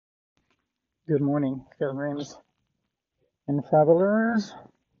Good morning, pilgrims and travelers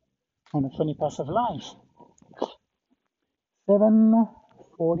on a funny path of life.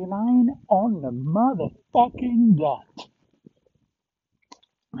 7:49 on the motherfucking dot.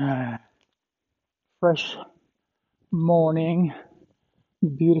 Uh, Fresh morning,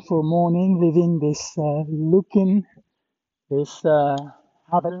 beautiful morning, living this looking this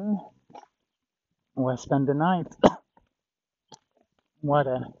havel where I spend the night. What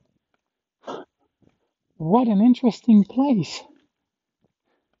a what an interesting place.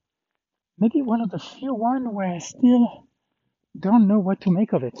 Maybe one of the few one where I still don't know what to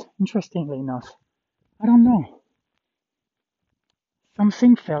make of it. Interestingly enough, I don't know.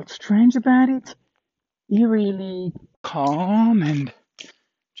 Something felt strange about it, eerily calm, and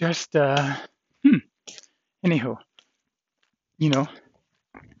just anyhow, you know,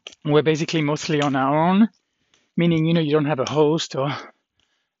 we're basically mostly on our own, meaning you don't have a host or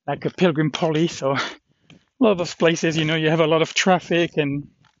like a pilgrim police or a lot of those places. You have a lot of traffic, and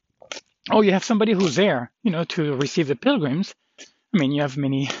you have somebody who's there, to receive the pilgrims. I mean, you have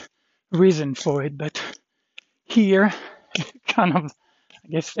many reasons for it, but here, kind of, I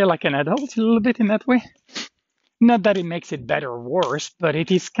guess, feel like an adult a little bit in that way. Not that it makes it better or worse, but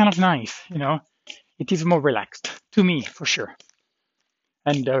it is kind of nice. It is more relaxed to me, for sure.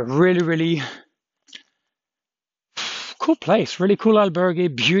 And really, really cool place, really cool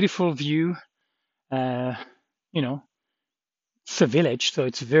albergue, beautiful view. Uh, you know, it's a village, so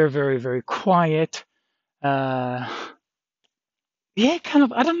it's very, very, very quiet. Uh, yeah, kind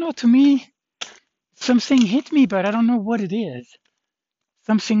of, I don't know, to me, something hit me, but I don't know what it is.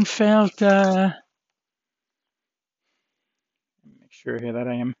 Something felt, make sure here that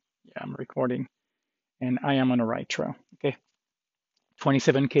I'm recording and I am on the right trail. Okay.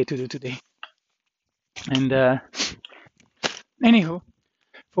 27K to do today. And anywho,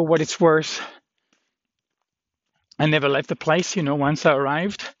 for what it's worth, I never left the place, once I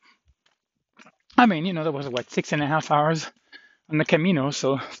arrived. I mean, there was 6.5 hours on the Camino.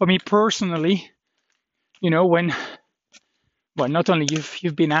 So for me personally, when, well, not only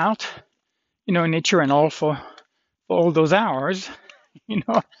you've been out, in nature and all for all those hours,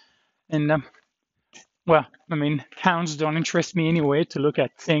 and well, I mean, towns don't interest me anyway to look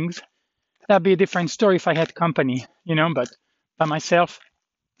at things. That'd be a different story if I had company, but by myself.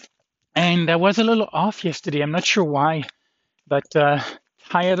 And I was a little off yesterday. I'm not sure why, but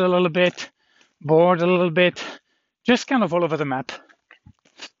tired a little bit, bored a little bit, just kind of all over the map.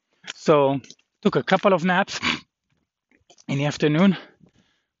 So took a couple of naps in the afternoon.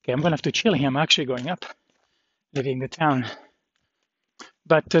 Okay, I'm gonna have to chill here. I'm actually going up, leaving the town.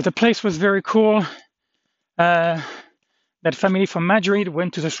 But the place was very cool. That family from Madrid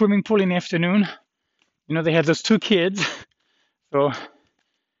went to the swimming pool in the afternoon. They had those two kids, so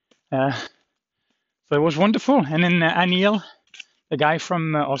it was wonderful. And then Anil, the guy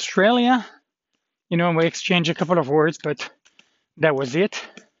from Australia, we exchanged a couple of words, but that was it.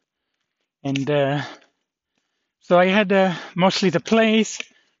 And so I had mostly the place.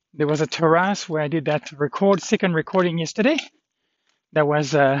 There was a terrace where I did that second recording yesterday. That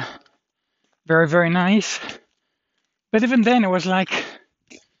was very, very nice. But even then, it was like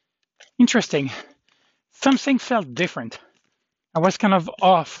interesting. Something felt different. I was kind of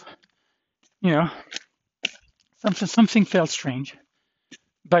off, Something felt strange,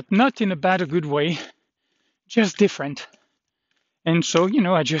 but not in a bad or good way, just different. And so,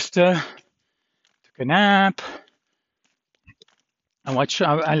 I just took a nap.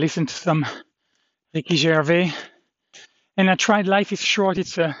 I listened to some Ricky Gervais, and I tried Life is Short.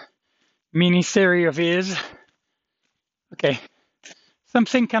 It's a mini series of his. Okay,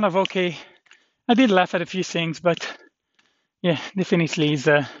 something kind of okay. I did laugh at a few things, but yeah, definitely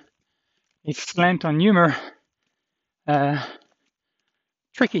it's slant on humor.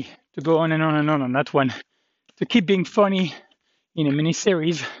 Tricky to go on and on and on that one. To keep being funny in a mini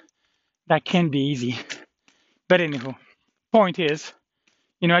series, that can be easy. But anyhow, point is,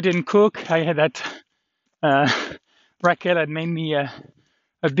 I didn't cook. I had that Raquel had made me a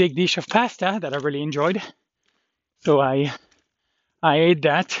big dish of pasta that I really enjoyed. So I ate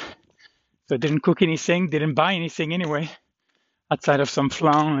that. So I didn't cook anything, didn't buy anything anyway, outside of some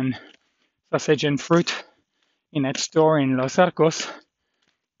flan and sausage and fruit in that store in Los Arcos,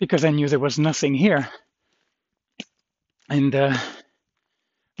 because I knew there was nothing here. And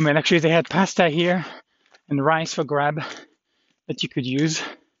actually they had pasta here and rice for grab that you could use.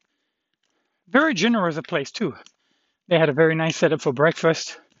 Very generous a place too. They had a very nice setup for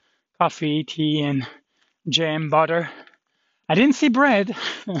breakfast, coffee, tea, and jam, butter. I didn't see bread.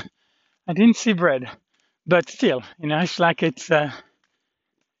 But still, it's like it's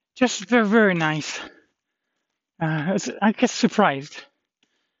just very, very nice. I get surprised,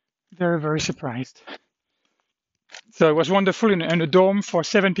 very, very surprised. So it was wonderful in a dorm for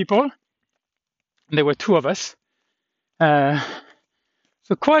 7 people. And there were 2 of us.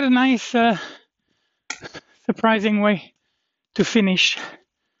 So quite a nice, surprising way to finish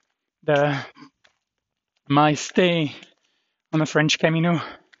my stay on the French Camino.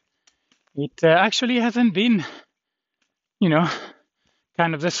 It actually hasn't been,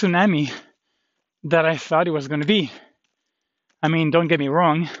 kind of the tsunami that I thought it was going to be. I mean, don't get me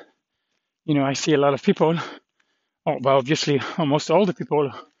wrong. I see a lot of people, well, obviously almost all the people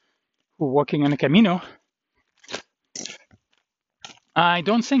who are walking on the Camino. I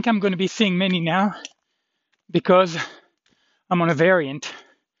don't think I'm going to be seeing many now because I'm on a variant.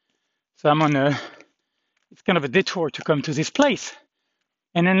 So it's kind of a detour to come to this place.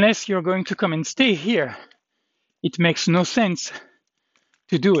 And unless you're going to come and stay here, it makes no sense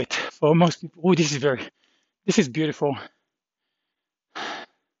to do it for most people. Oh, this is beautiful.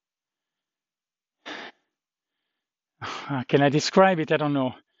 Can I describe it? I don't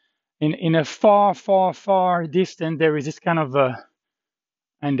know. In a far, far, far distance, there is this kind of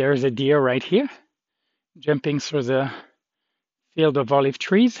and there is a deer right here, jumping through the field of olive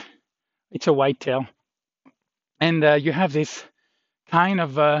trees. It's a whitetail. And you have this kind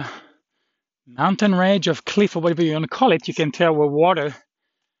of mountain range of cliff, or whatever you want to call it. You can tell where water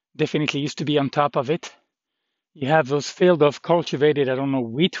definitely used to be on top of it. You have those field of cultivated, I don't know,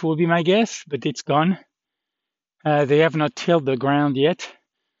 wheat will be my guess, but it's gone. They have not tilled the ground yet.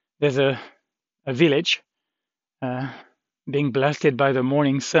 There's a village being blasted by the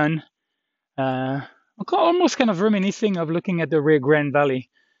morning sun. Almost kind of reminiscing of looking at the Rio Grande Valley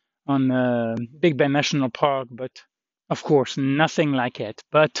on Big Bend National Park, but of course, nothing like it.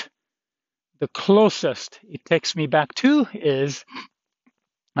 But the closest it takes me back to is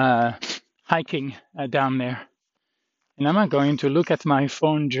hiking down there. And I'm going to look at my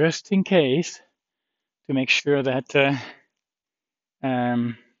phone just in case to make sure that,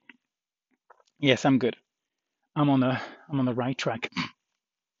 yes, I'm good. I'm on the right track.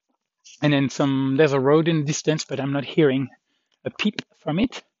 And then there's a road in the distance, but I'm not hearing a peep from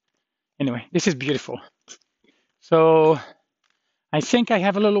it. Anyway, this is beautiful. So I think I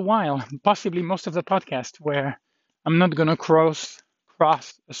have a little while, possibly most of the podcast, where I'm not going to cross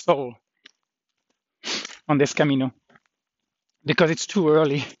a soul on this Camino because it's too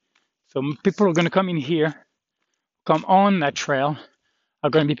early. So people are going to come in here, come on that trail, are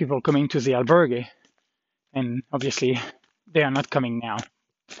going to be people coming to the albergue. And obviously, they are not coming now.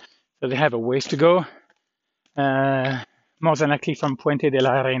 So they have a ways to go, more than likely from Puente de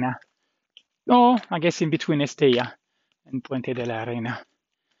la Arena. Or, I guess, in between Estella and Puente de la Arena.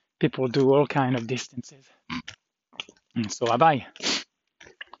 People do all kind of distances. So bye-bye.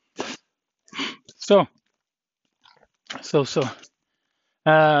 So.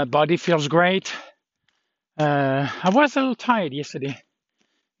 Body feels great. I was a little tired yesterday.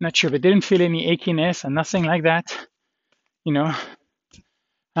 Not sure, but didn't feel any achiness and nothing like that.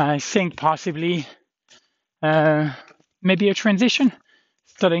 I think possibly maybe a transition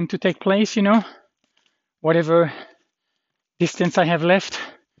starting to take place, whatever distance I have left.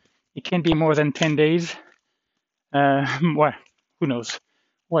 It can't be more than 10 days. Well, who knows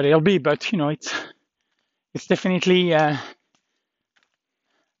what it'll be, but, it's definitely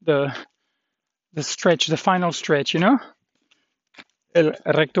the stretch, the final stretch, El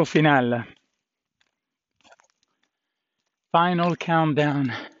recto final. Final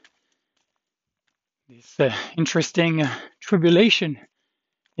countdown. This interesting tribulation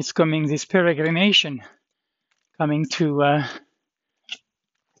is coming, this peregrination coming to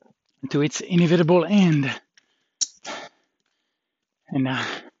its inevitable end. And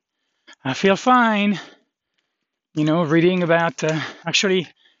I feel fine, reading about, actually,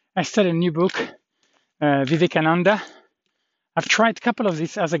 I started a new book, Vivekananda. I've tried a couple of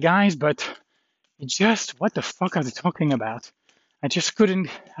these other guys, but what the fuck are they talking about? I just couldn't.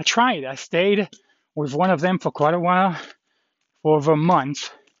 I tried. I stayed with one of them for quite a while, for over a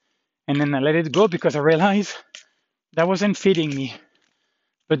month, and then I let it go because I realized that wasn't feeding me.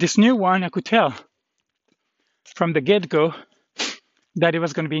 But this new one, I could tell from the get-go that it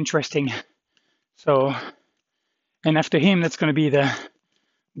was going to be interesting. So, and after him, that's going to be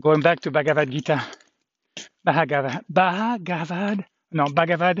going back to Bhagavad Gita. Bhagavad,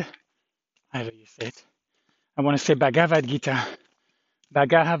 however you say it. I want to say Bhagavad Gita.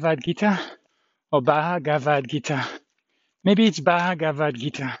 Bhagavad Gita or Bhagavad Gita. Maybe it's Bhagavad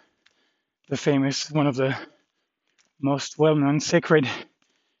Gita, the famous, one of the most well-known sacred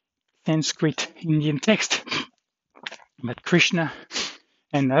Sanskrit Indian text. But Krishna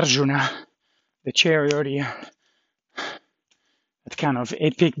and Arjuna, the charioteer, that kind of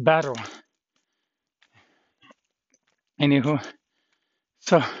epic battle. Anywho,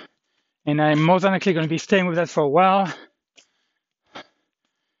 so, and I'm more than likely going to be staying with that for a while.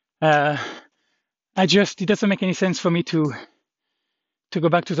 It doesn't make any sense for me to go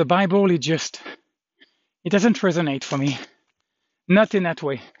back to the Bible. It doesn't resonate for me. Not in that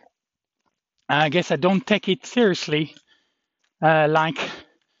way. I guess I don't take it seriously, like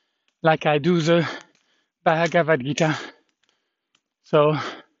I do the Bhagavad Gita. So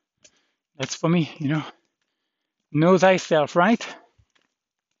that's for me, know thyself, right?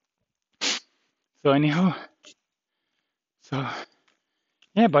 So anyhow,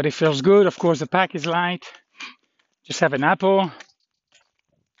 yeah, but it feels good. Of course, the pack is light. Just have an apple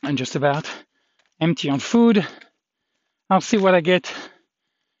and just about empty on food. I'll see what I get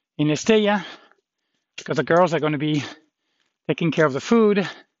in Estella, because the girls are going to be taking care of the food.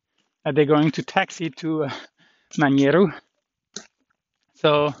 They're going to taxi to Manieru.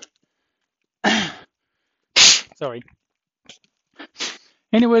 So, sorry.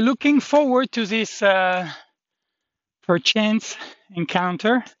 Anyway, looking forward to this perchance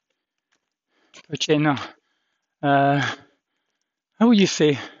encounter. How would you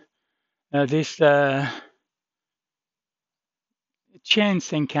say this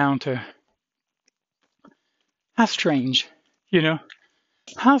chance encounter? How strange,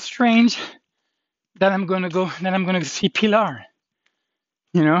 How strange that I'm going to see Pilar,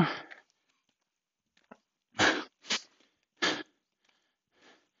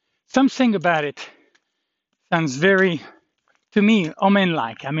 Something about it sounds very, to me,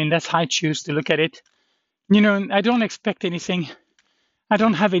 omen-like. I mean, that's how I choose to look at it. I don't expect anything. I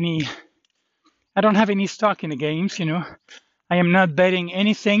don't have any stock in the games, I am not betting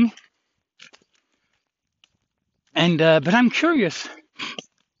anything. And but I'm curious,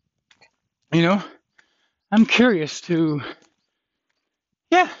 I'm curious to,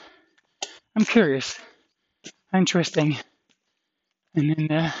 I'm curious. Interesting. And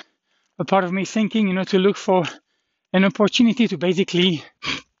then a part of me thinking, to look for an opportunity to basically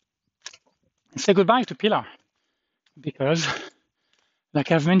say goodbye to Pilar. Because,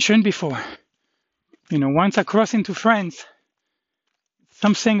 like I've mentioned before, once I cross into France,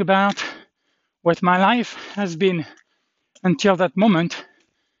 something about what my life has been until that moment,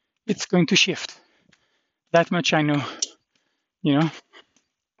 it's going to shift. That much I know.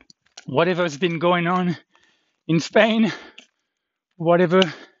 Whatever's been going on in Spain, whatever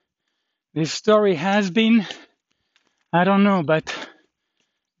this story has been, I don't know, but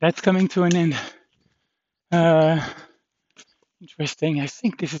that's coming to an end. Interesting. I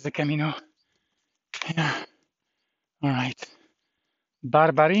think this is the Camino. Yeah. All right.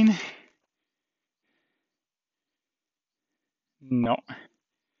 Barbarin? No.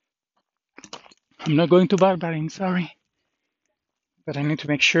 I'm not going to Barbarin, sorry. But I need to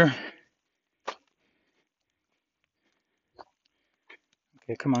make sure.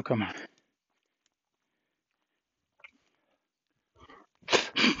 Okay, come on.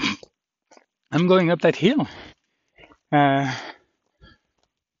 I'm going up that hill.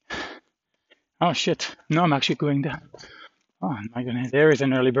 Oh shit. No, I'm actually going down. Oh my goodness, there is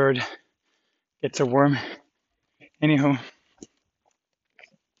an early bird. Gets a worm. Anywho.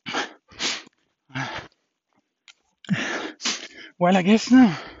 Well, I guess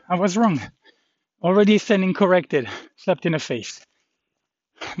no. I was wrong. Already standing corrected. Slapped in the face.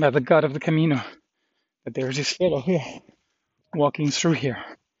 By the god of the Camino. But there's this fellow here. Walking through here.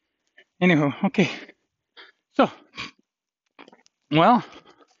 Anywho, okay. So. Well.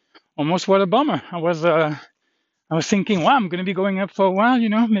 Almost what a bummer. I was thinking, wow, I'm going to be going up for a while,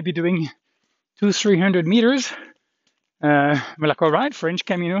 maybe doing 200-300 meters. Like, all right, French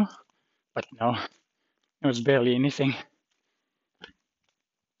Camino. But no, it was barely anything.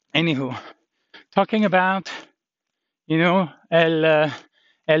 Anywho, talking about,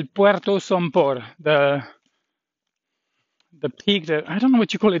 El Puerto Sompor, the peak, I don't know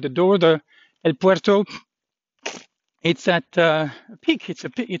what you call it, the door, the El Puerto. It's at peak. It's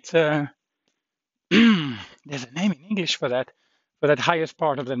there's a name in English for that highest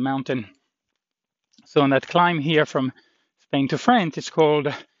part of that mountain. So on that climb here from Spain to France, it's called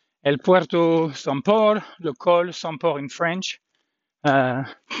El Puerto Sompor, Le Col Sompor in French. So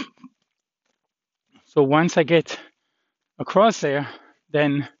once I get across there,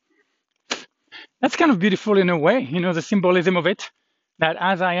 then that's kind of beautiful in a way, the symbolism of it, that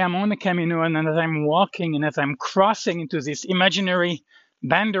as I am on the Camino and as I'm walking and as I'm crossing into this imaginary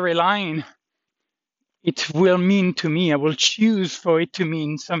boundary line, it will mean to me, I will choose for it to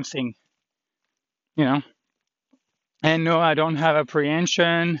mean something, And no, I don't have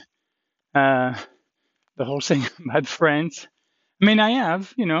apprehension. Uh, the whole thing about friends. I mean, I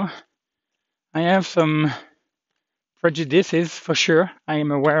have some prejudices for sure. I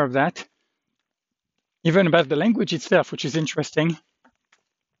am aware of that, even about the language itself, which is interesting.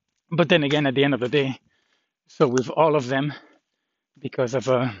 But then again, at the end of the day, so with all of them, because of,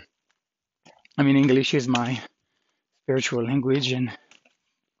 I mean, English is my spiritual language, and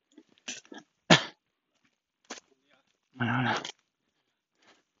uh,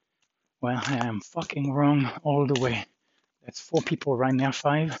 well, I am fucking wrong all the way. That's 4 people right now,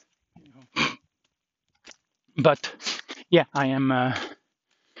 5. But yeah, I am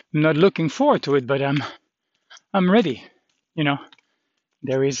not looking forward to it, but I'm ready. You know,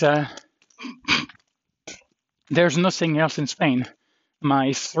 there is there's nothing else in Spain. My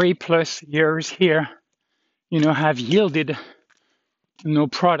 3+ years here, have yielded no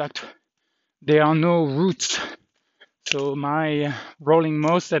product. There are no roots. So my rolling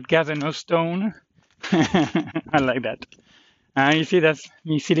moss that gather no stone. I like that. You see, that's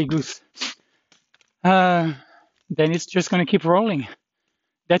me, silly goose. Then it's just going to keep rolling.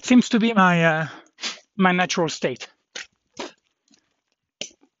 That seems to be my natural state,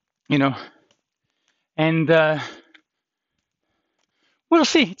 and we'll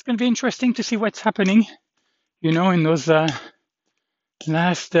see. It's going to be interesting to see what's happening, in those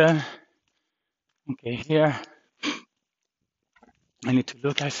last. Okay, here I need to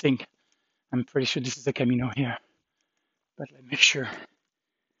look. I think I'm pretty sure this is the Camino here, but let me make sure.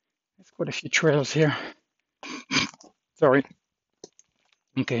 There's quite a few trails here. Sorry.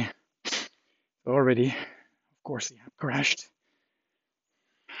 Okay. Already, of course, the app crashed,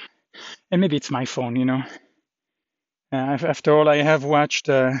 and maybe it's my phone. After all, I've watched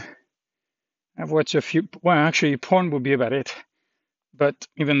a few. Well, actually, porn would be about it. But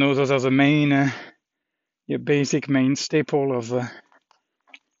even though those are the main, your basic main staple of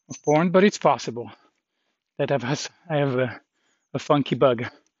porn, but it's possible that I have a funky bug.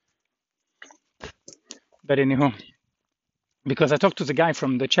 But anyhow, because I talked to the guy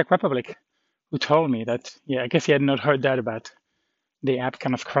from the Czech Republic who told me that, I guess he had not heard that about the app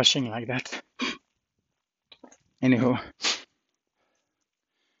kind of crashing like that. Anyhow,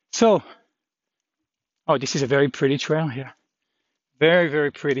 so, this is a very pretty trail here. Very,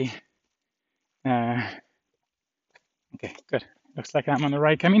 very pretty. Okay, good. Looks like I'm on the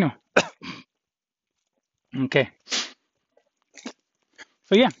right Camino. Okay.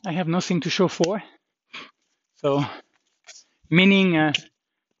 So yeah, I have nothing to show for. So, meaning, I'm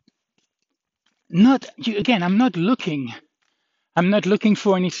not looking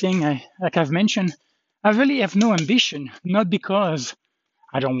for anything. Like I've mentioned, I really have no ambition, not because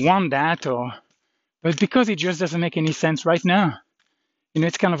I don't want that, but because it just doesn't make any sense right now.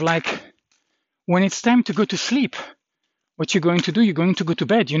 It's kind of like when it's time to go to sleep, what you're going to do, you're going to go to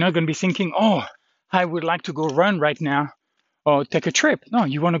bed. You're not going to be thinking, oh, I would like to go run right now or take a trip. No,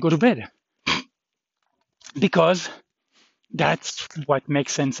 you want to go to bed because that's what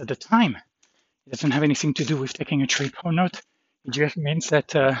makes sense at the time. It doesn't have anything to do with taking a trip or not. It just means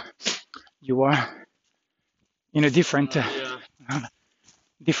that you are in a different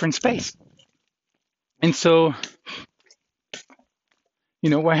space. And so,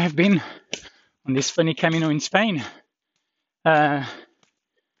 I have been on this funny Camino in Spain.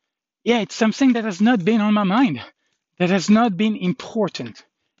 It's something that has not been on my mind, that has not been important,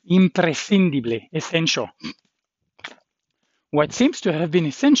 imprescindible, essential. What seems to have been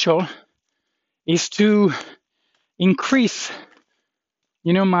essential is to increase,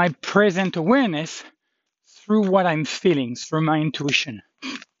 my present awareness through what I'm feeling, through my intuition.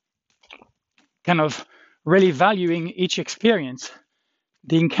 Kind of really valuing each experience,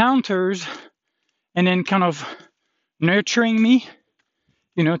 the encounters, and then kind of nurturing me,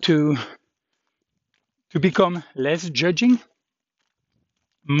 to become less judging,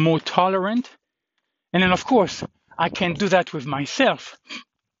 more tolerant. And then, of course, I can't do that with myself,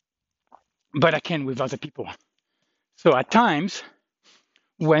 but I can with other people. So at times,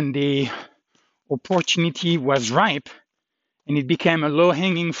 when the opportunity was ripe and it became a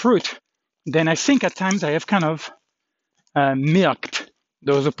low-hanging fruit, then I think at times I have kind of milked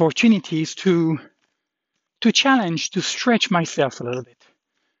those opportunities to challenge, to stretch myself a little bit,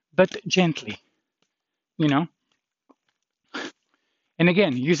 but gently, And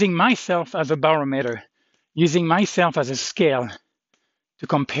again, using myself as a barometer, using myself as a scale to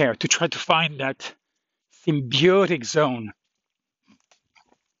compare, to try to find that symbiotic zone,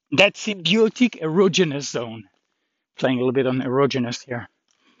 that symbiotic erogenous zone. Playing a little bit on erogenous here.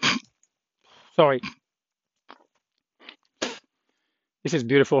 Sorry. This is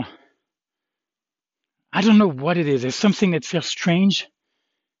beautiful. I don't know what it is. There's something that feels strange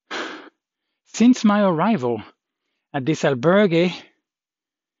since my arrival at this albergue,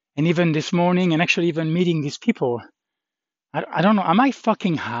 and even this morning, and actually even meeting these people. I don't know. Am I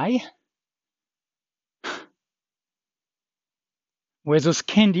fucking high? Were those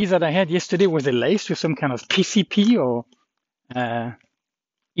candies that I had yesterday, were they laced with some kind of PCP or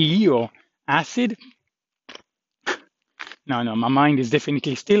E or acid? No, my mind is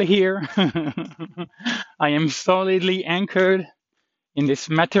definitely still here. I am solidly anchored in this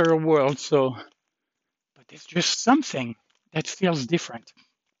material world, but there's just something that feels different.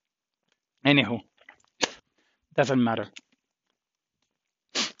 Anyhow, doesn't matter.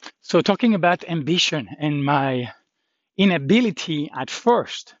 So talking about ambition and my inability at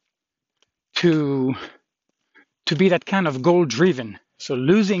first to be that kind of goal driven. So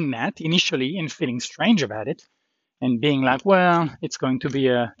losing that initially and feeling strange about it and being like, well, it's going to be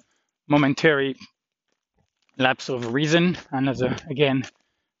a momentary lapse of reason. Another, again,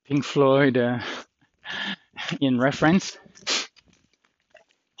 Pink Floyd in reference.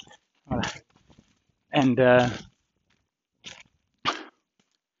 And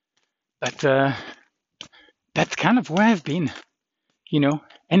but that's kind of where I've been,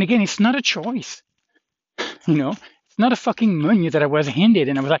 And again, it's not a choice, It's not a fucking menu that I was handed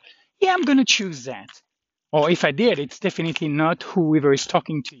and I was like, yeah, I'm going to choose that. Or if I did, it's definitely not whoever is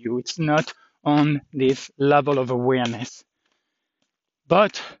talking to you. It's not on this level of awareness.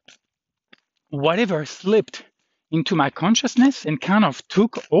 But whatever slipped into my consciousness and kind of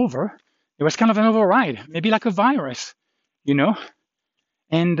took over, it was kind of an override, maybe like a virus,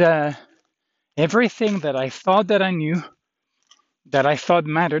 And everything that I thought that I knew, that I thought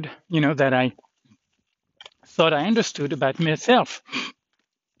mattered, that I thought I understood about myself,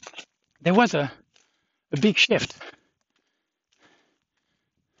 there was a big shift.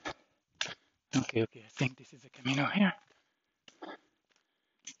 Okay, I think this is the camino here.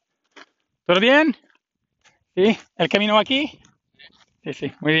 ¿Todo bien? ¿Sí? ¿El camino aquí?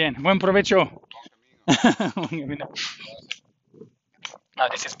 Sí, muy bien. Buen provecho. Oh,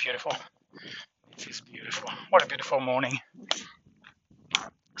 this is beautiful. This is beautiful. What a beautiful morning.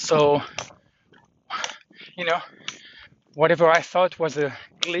 So, whatever I thought was a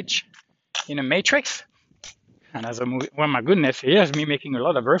glitch in a matrix, and as a movie, well, my goodness, here's me making a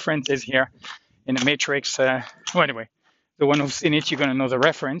lot of references here in the matrix. Well, anyway, the one who's seen it, you're going to know the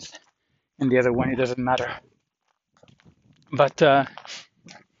reference, and the other one, it doesn't matter. But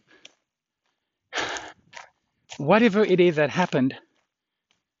whatever it is that happened,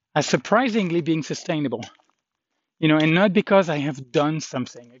 as surprisingly being sustainable, and not because I have done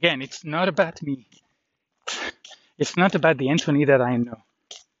something. Again, it's not about me. It's not about the Anthony that I know.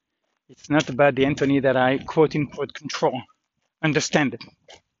 It's not about the Anthony that I quote unquote control, understand it,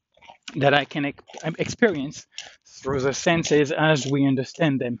 that I can experience through the senses as we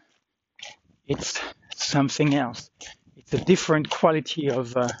understand them. It's something else. It's a different quality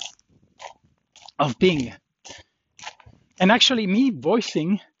of being. And actually, me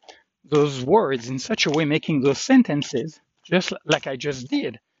voicing those words in such a way, making those sentences, just like I just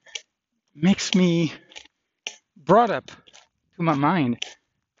did, makes me brought up to my mind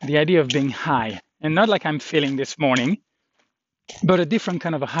the idea of being high. And not like I'm feeling this morning, but a different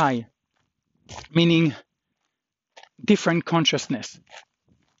kind of a high, meaning different consciousness.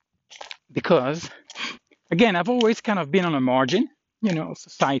 Because, again, I've always kind of been on a margin, of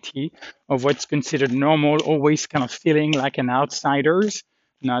society, of what's considered normal, always kind of feeling like an outsider,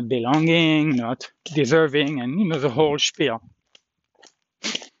 not belonging, not deserving, and, the whole spiel.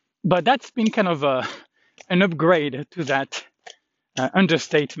 But that's been kind of an upgrade to that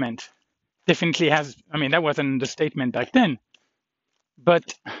understatement. Definitely has, that was an understatement back then.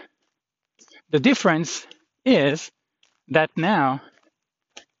 But the difference is that now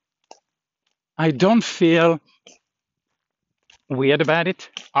I don't feel weird about it,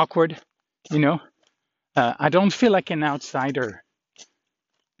 awkward, I don't feel like an outsider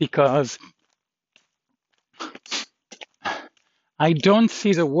because I don't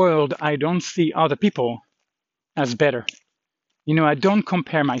see the world, I don't see other people as better. I don't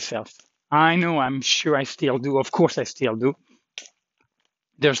compare myself. I know, I'm sure I still do. Of course I still do.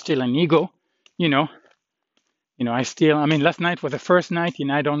 There's still an ego, I still, last night was the first night in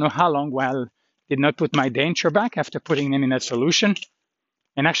I don't know how long while did not put my denture back after putting them in a solution.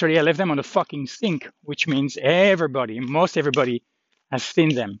 And actually I left them on the fucking sink, which means most everybody has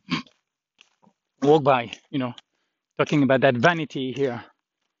seen them. Walk by, talking about that vanity here.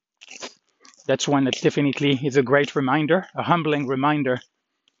 That's one that definitely is a great reminder, a humbling reminder,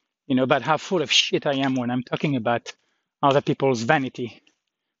 about how full of shit I am when I'm talking about other people's vanity.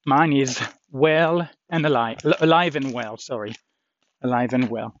 Mine is well and alive and well, sorry, alive and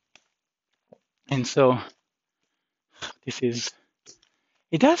well. And so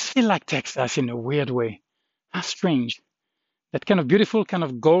it does feel like Texas in a weird way. How strange. That kind of beautiful, kind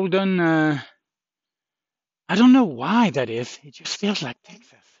of golden, I don't know why that is. It just feels like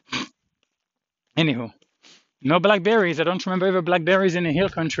Texas. Anywho, no blackberries. I don't remember ever blackberries in the hill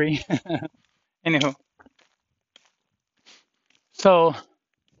country. Anywho, so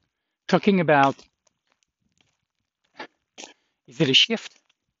talking about, is it a shift?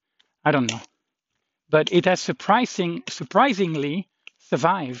 I don't know. But it has surprisingly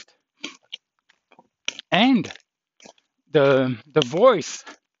survived. And the voice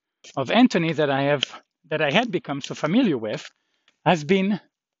of Anthony that I had become so familiar with has been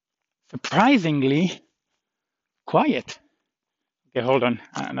surprisingly quiet. Okay, hold on.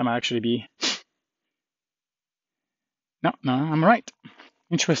 I'm actually be. No, I'm right.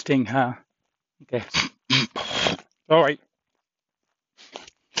 Interesting. Okay. All right.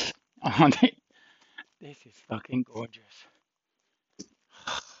 Oh, this is fucking gorgeous.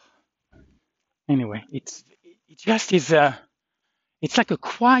 Anyway, it just is it's like a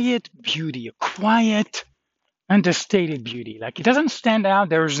quiet beauty, a quiet, understated beauty. Like it doesn't stand out.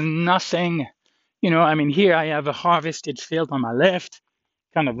 There's nothing, I mean, here I have a harvested field on my left,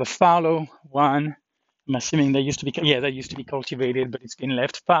 kind of a fallow one. I'm assuming that used to be cultivated, but it's been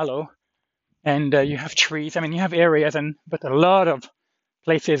left fallow. And you have trees. I mean, you have areas, but a lot of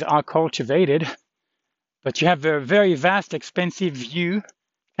places are cultivated. But you have a very vast, expansive view,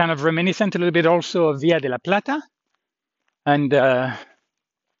 kind of reminiscent a little bit also of Via de la Plata. And it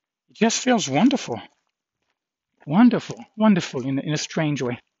just feels wonderful. Wonderful, wonderful in a strange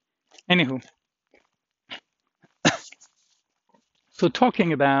way. Anywho, so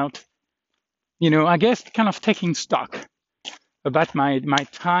talking about, I guess kind of taking stock about my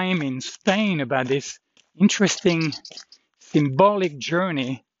time in Spain, about this interesting symbolic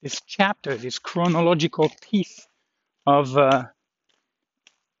journey, this chapter, this chronological piece of, oh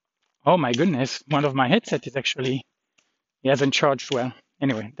my goodness, one of my headsets is actually, he hasn't charged well.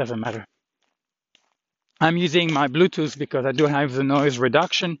 Anyway, it doesn't matter. I'm using my Bluetooth because I do have the noise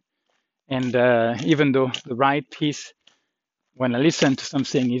reduction. And even though the right piece, when I listen to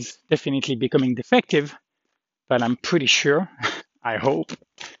something, is definitely becoming defective, but I'm pretty sure, I hope,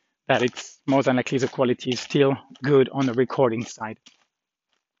 that it's more than likely the quality is still good on the recording side.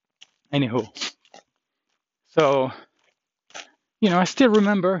 Anywho, so, I still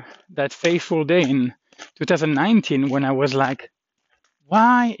remember that fateful day in 2019 when I was like,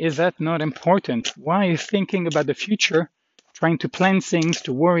 why is that not important? Why is thinking about the future, trying to plan things,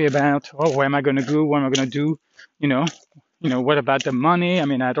 to worry about, oh, where am I going to go? What am I going to do? What about the money? I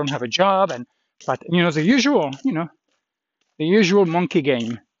mean, I don't have a job, but the usual monkey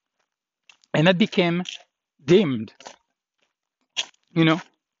game. And that became dimmed, And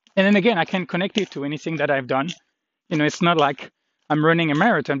then again, I can connect it to anything that I've done. It's not like I'm running a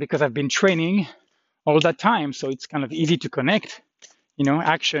marathon because I've been training all that time. So it's kind of easy to connect,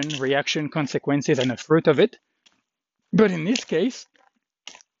 action, reaction, consequences, and the fruit of it. But in this case,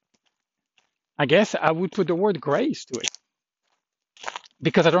 I guess I would put the word grace to it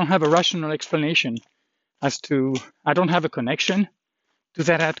because I don't have a rational explanation I don't have a connection to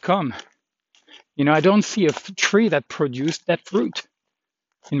that outcome. I don't see a tree that produced that fruit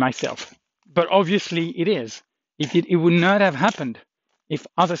in myself, but obviously it is. It would not have happened if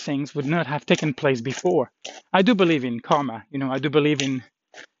other things would not have taken place before. I do believe in karma, I do believe in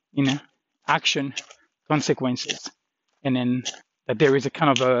action, consequences, and then that there is a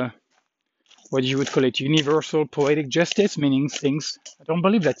kind of a, what you would call it, universal poetic justice, meaning I don't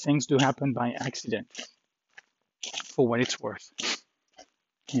believe that things do happen by accident, for what it's worth.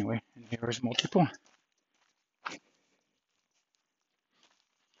 Anyway, and here is more people.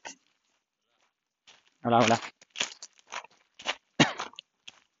 Hola.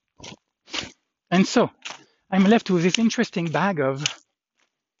 And so I'm left with this interesting bag of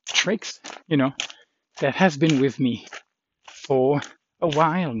tricks, that has been with me for a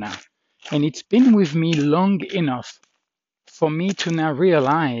while now. And it's been with me long enough for me to now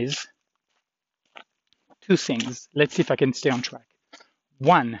realize two things. Let's see if I can stay on track.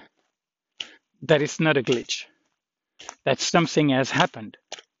 One, that it's not a glitch, that something has happened.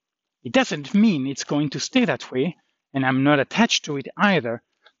 It doesn't mean it's going to stay that way, and I'm not attached to it either,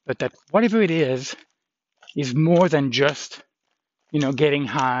 but that whatever it is more than just, getting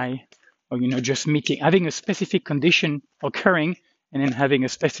high or, just having a specific condition occurring and then having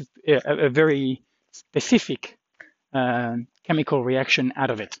a very specific chemical reaction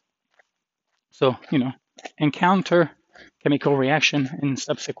out of it. So, encounter chemical reaction and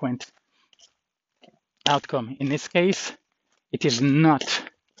subsequent outcome. In this case, it is not.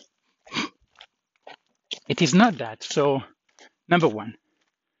 It is not that. So, number one.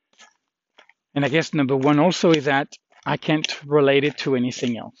 And I guess number one also is that I can't relate it to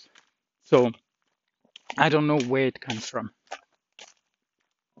anything else. So, I don't know where it comes from.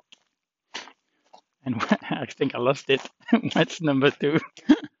 And I think I lost it. What's number two?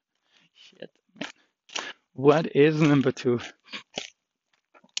 Shit. What is number two?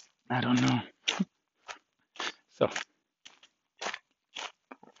 I don't know. So,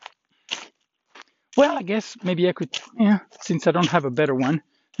 well, I guess maybe I could, yeah, since I don't have a better one.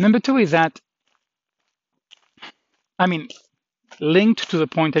 Number two is that, I mean, linked to the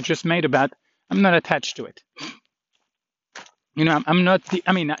point I just made about I'm not attached to it. You know, I'm not,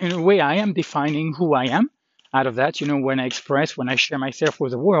 I mean, in a way, I am defining who I am out of that, you know, when I express, when I share myself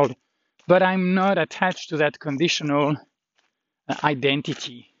with the world, but I'm not attached to that conditional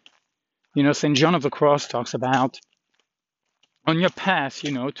identity. You know, St. John of the Cross talks about on your path,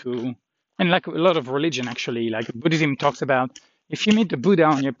 you know, to, and like a lot of religion actually, like Buddhism talks about, if you meet the Buddha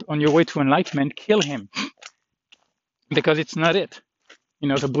on your way to enlightenment, kill him, because it's not it. You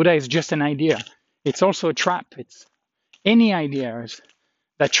know, the Buddha is just an idea. It's also a trap. It's any ideas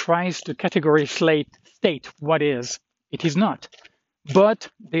that tries to categorically state what is, it is not. But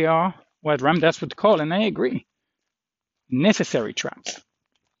they are what Ram Dass would call, and I agree, necessary traps.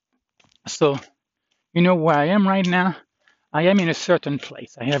 So, you know where I am right now? I am in a certain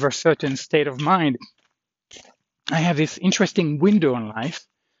place. I have a certain state of mind. I have this interesting window on life.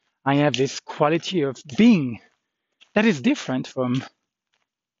 I have this quality of being that is different from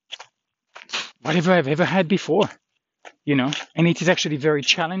whatever I've ever had before, you know, and it is actually very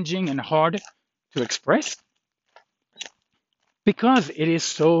challenging and hard to express because it is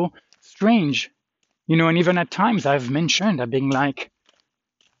so strange, you know, and even at times I've mentioned that being like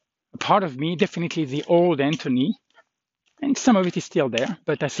a part of me, definitely the old Anthony, and some of it is still there,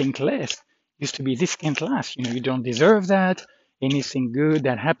 but I think less used to be this can't last, you know, you don't deserve that. Anything good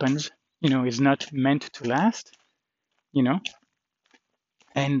that happens, you know, is not meant to last, you know,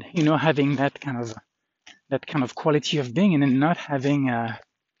 and, you know, having that kind of quality of being and then not having not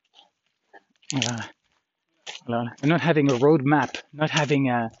having a roadmap, not having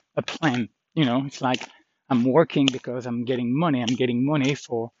a plan. You know, it's like I'm working because I'm getting money. I'm getting money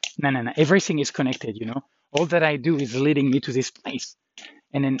for no. Everything is connected. You know, all that I do is leading me to this place,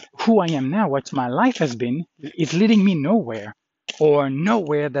 and then who I am now, what my life has been, is leading me nowhere, or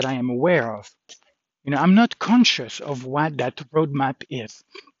nowhere that I am aware of. You know, I'm not conscious of what that roadmap is,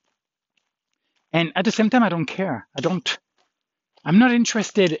 and at the same time, I don't care. I'm not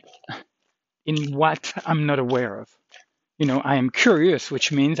interested in what I'm not aware of. You know, I am curious,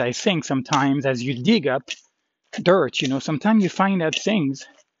 which means I think sometimes as you dig up dirt, you know, sometimes you find out things,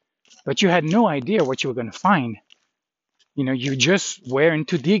 but you had no idea what you were going to find. You know, you just were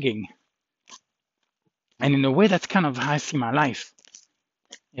into digging. And in a way, that's kind of how I see my life.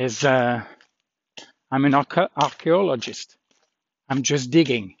 Is I'm an archaeologist. I'm just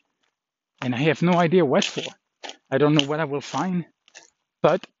digging, and I have no idea what for. I don't know what I will find,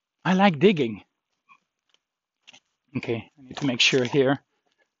 but I like digging. Okay, I need to make sure here.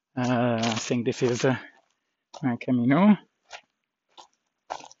 I think this is Camino.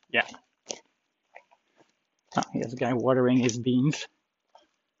 Yeah. Oh, here's a guy watering his beans.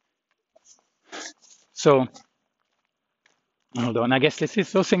 So, hold on. I guess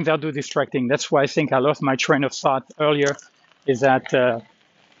those things are too distracting. That's why I think I lost my train of thought earlier. Is that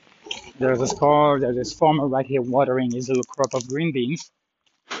there's this farmer right here watering his little crop of green beans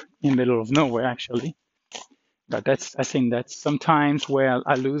in the middle of nowhere, actually. But I think that's sometimes where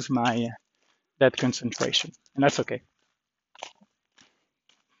I lose my that concentration, and that's okay.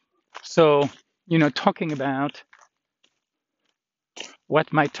 So, you know, talking about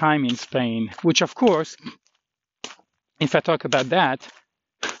what my time in Spain, which of course, if I talk about that,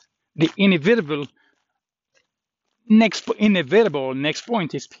 the inevitable next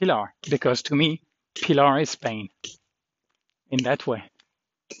point is Pilar, because to me, Pilar is Spain in that way.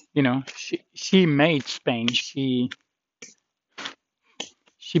 You know, she made Spain. She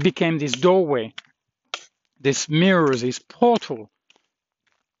became this doorway, this mirror, this portal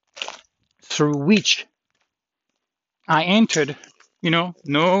through which I entered. You know,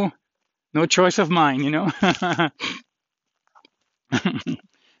 no choice of mine. You know, I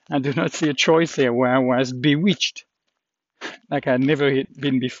do not see a choice there where I was bewitched, like I'd never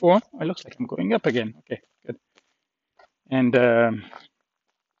been before. It looks like I'm going up again. Okay, good.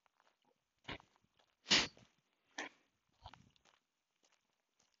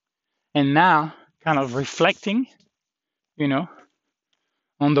 And now, kind of reflecting, you know,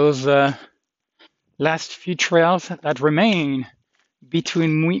 on those last few trails that remain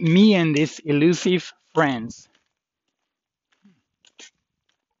between me and these elusive friends.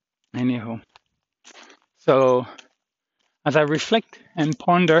 Anyhow, so as I reflect and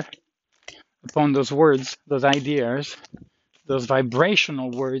ponder upon those words, those ideas, those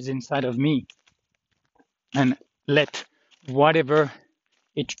vibrational words inside of me, and let whatever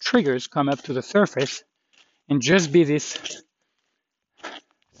it triggers come up to the surface and just be this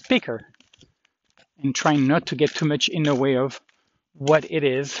speaker and trying not to get too much in the way of what it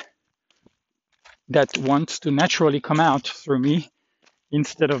is that wants to naturally come out through me,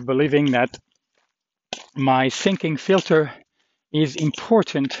 instead of believing that my thinking filter is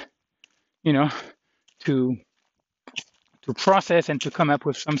important, you know, to process and to come up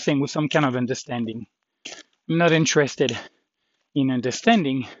with something with some kind of understanding. I'm not interested in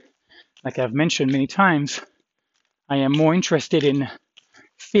understanding, like I've mentioned many times. I am more interested in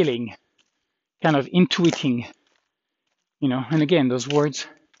feeling, kind of intuiting, and again, those words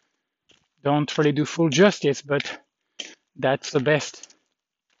don't really do full justice, but that's the best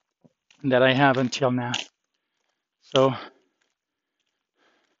that I have until now. So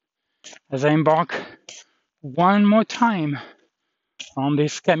as I embark one more time on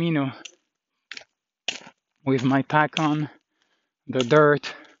this Camino with my pack on, the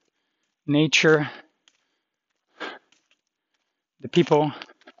dirt, nature, the people,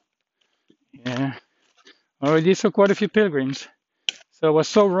 yeah, already saw quite a few pilgrims. So I was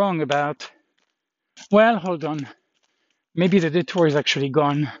so wrong about, well, hold on, maybe the detour is actually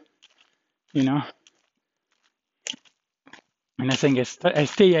gone, and I think I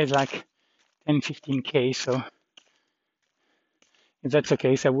stay at like 10, 15K, so if that's the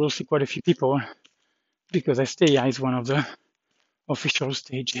case, I will see quite a few people because Estella is one of the official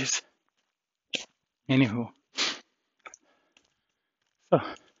stages. Anywho, so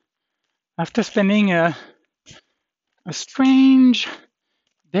after spending a strange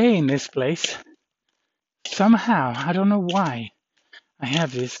day in this place, somehow, I don't know why, I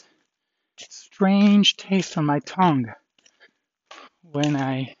have this strange taste on my tongue when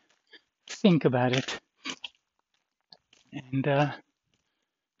I think about it. And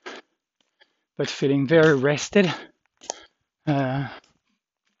but feeling very rested. I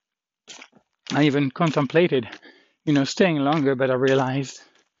even contemplated, staying longer, but I realized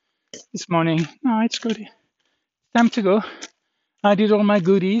this morning, no, it's good. Time to go. I did all my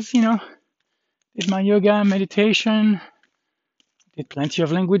goodies, did my yoga, meditation, did plenty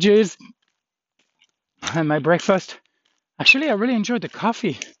of languages, and my breakfast. Actually, I really enjoyed the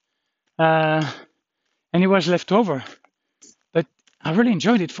coffee, and it was left over, but I really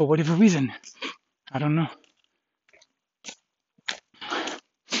enjoyed it for whatever reason. I don't know.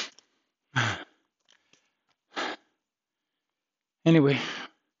 Anyway,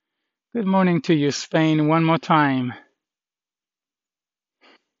 good morning to you, Spain, one more time.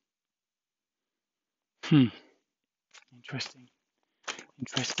 Interesting.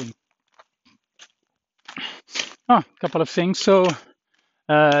 Oh, a couple of things. So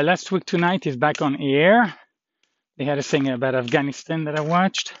last week tonight is back on air. They had a thing about Afghanistan that I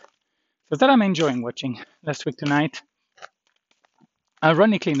watched. So that I'm enjoying watching last week tonight.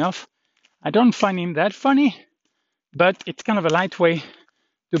 Ironically enough, I don't find him that funny, but it's kind of a light way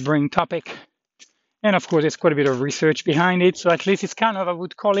to bring topic. And of course, there's quite a bit of research behind it. So at least it's kind of, I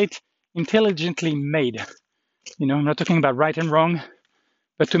would call it intelligently made. I'm not talking about right and wrong,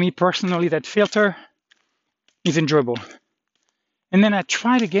 but to me personally, that filter is enjoyable. And then I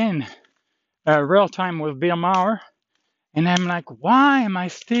tried again, real time with Bill Maher, and I'm like, why am I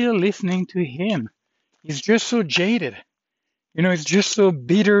still listening to him? He's just so jaded. It's just so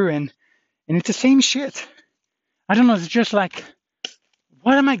bitter, and it's the same shit. I don't know, it's just like,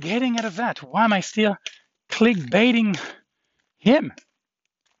 what am I getting out of that? Why am I still clickbaiting him?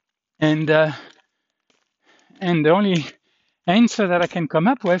 And the only answer that I can come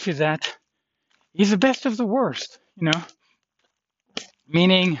up with is that he's the best of the worst,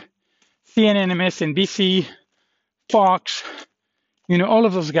 meaning CNN, MSNBC, Fox, all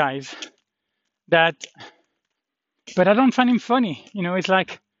of those guys but I don't find him funny. It's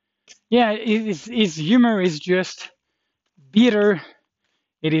like, yeah, his humor is just bitter.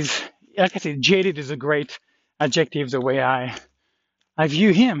 It is, like I said, jaded is a great adjective the way I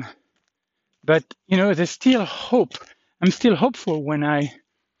view him. But, there's still hope. I'm still hopeful when I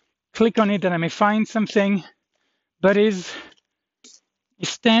click on it that I may find something, but his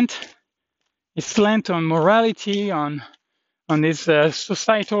slant on morality, on this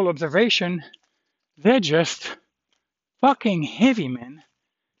societal observation, they're just fucking heavy, man.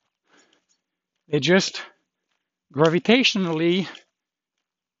 They're just gravitationally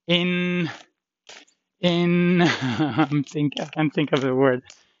in I can't think of the word.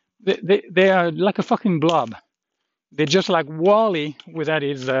 They are like a fucking blob. They're just like Wally without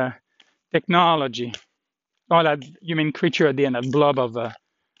his technology. Or that human creature at the end, that blob of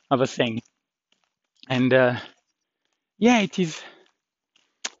a thing. And yeah, it is.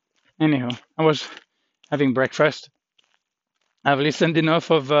 Anyhow, I was having breakfast. I've listened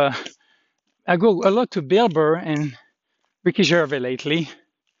enough of. I go a lot to Bill Burr and Ricky Gervais lately.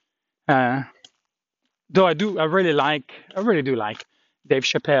 Uh, though I really do like Dave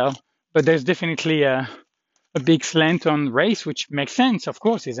Chappelle, but there's definitely a big slant on race, which makes sense. Of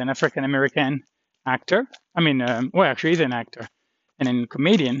course, he's an African American actor. I mean, well, actually, he's an actor and a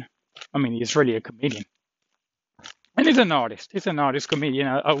comedian. I mean, he's really a comedian, and he's an artist. He's an artist comedian.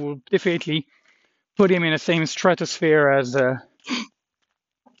 I will definitely put him in the same stratosphere as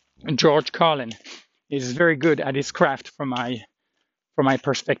George Carlin. He's very good at his craft, from my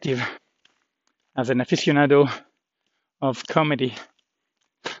perspective, as an aficionado of comedy.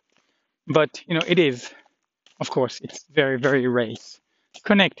 But it is, of course, it's very, very race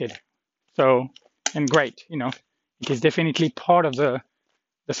connected. So, and great, it is definitely part of the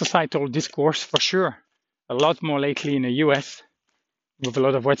societal discourse for sure. A lot more lately in the US, with a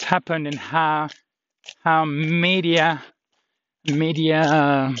lot of what's happened and how media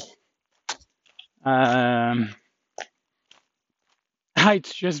how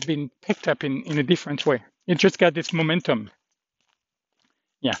it's just been picked up in a different way. It just got this momentum.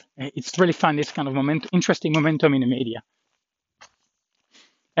 Yeah, it's really fun, this kind of interesting momentum in the media.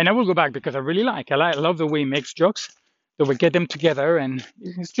 And I will go back because I really I love the way he makes jokes, the way we get them together, and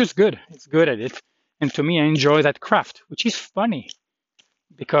it's just good. It's good at it. And to me, I enjoy that craft, which is funny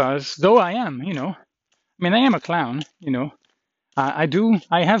because though I am, I am a clown,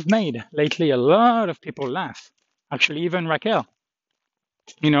 I have made lately a lot of people laugh. Actually, even Raquel,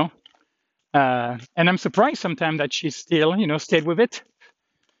 and I'm surprised sometimes that she's still, stayed with it,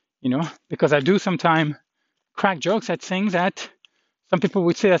 because I do sometimes crack jokes at things that some people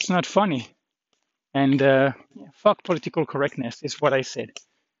would say that's not funny. And fuck political correctness is what I said.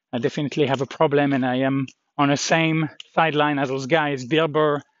 I definitely have a problem, and I am on the same sideline as those guys, Bill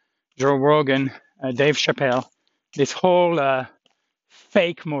Burr, Joe Rogan, Dave Chappelle. This whole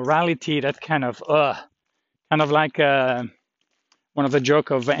fake morality that kind of like one of the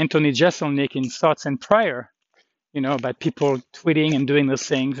joke of Anthony Jeselnik in Thoughts and Prayer, about people tweeting and doing those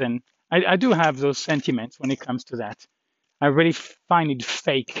things. And I do have those sentiments when it comes to that. I really find it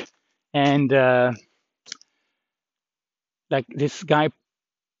fake. And like this guy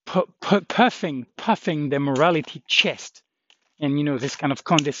puffing the morality chest, and this kind of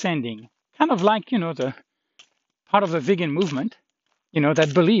condescending, kind of like the part of the vegan movement,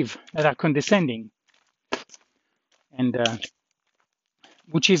 that are condescending, and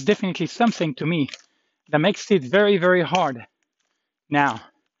which is definitely something to me that makes it very, very hard now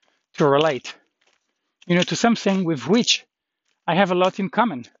to relate, to something with which I have a lot in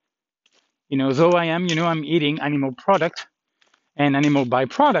common. Though I'm eating animal product and animal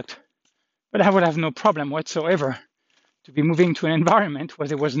byproduct, but I would have no problem whatsoever to be moving to an environment where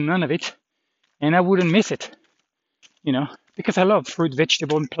there was none of it, and I wouldn't miss it, because I love fruit,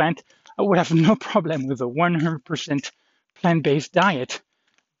 vegetable, and plant. I would have no problem with a 100% plant-based diet,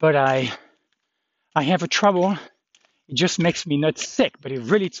 but I have a trouble. It just makes me not sick, but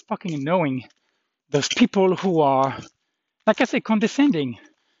it's fucking annoying. Those people who are, like I say, condescending,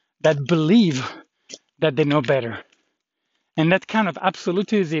 that believe that they know better. And that kind of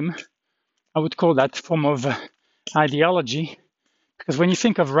absolutism, I would call that form of ideology, because when you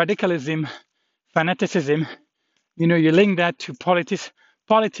think of radicalism, fanaticism, you link that to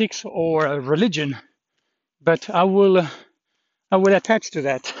politics or religion. But I will attach to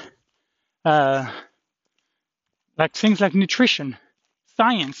that, like things like nutrition,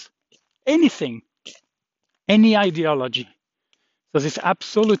 science, anything, any ideology. So this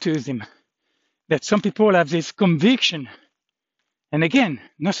absolutism, that some people have this conviction. And again,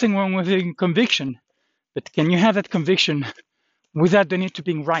 nothing wrong with having conviction, but can you have that conviction without the need to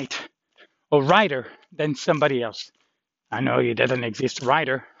be right or righter than somebody else? I know it doesn't exist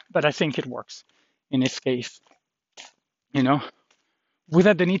righter, but I think it works in this case,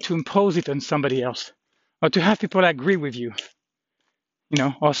 without the need to impose it on somebody else or to have people agree with you,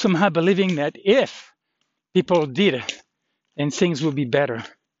 or somehow believing that if people did, then things will be better.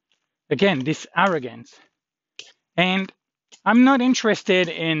 Again, this arrogance. And I'm not interested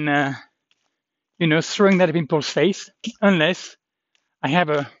in, throwing that in people's face unless I have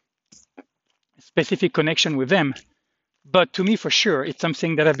a specific connection with them. But to me, for sure, it's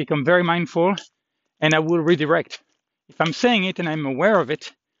something that I've become very mindful and I will redirect. If I'm saying it and I'm aware of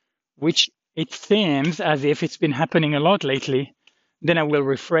it, which it seems as if it's been happening a lot lately, then I will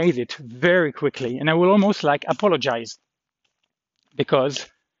rephrase it very quickly, and I will almost like apologize, because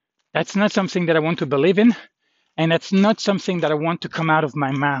that's not something that I want to believe in, and that's not something that I want to come out of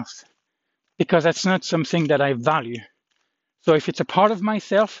my mouth, because that's not something that I value. So if it's a part of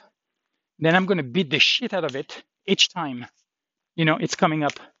myself, then I'm going to beat the shit out of it each time, it's coming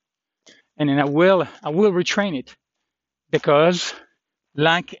up, and then I will retrain it, because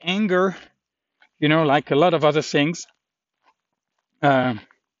like anger, like a lot of other things, of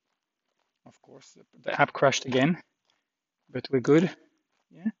course, the app crashed again, but we're good.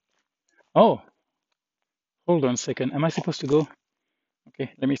 Yeah. Oh, hold on a second. Am I supposed to go?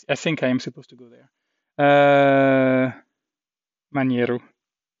 Okay, let me see. I think I am supposed to go there. Maniero.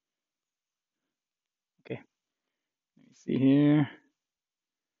 Okay. Let me see here.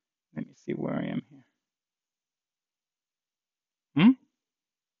 Let me see where I am here.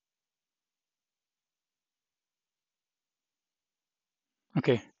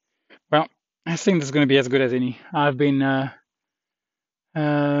 Okay. Well, I think this is going to be as good as any. I've been,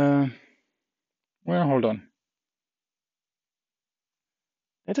 well, hold on.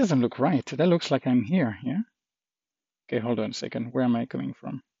 That doesn't look right. That looks like I'm here, yeah? Okay, hold on a second. Where am I coming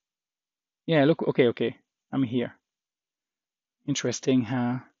from? Yeah, look, okay. I'm here. Interesting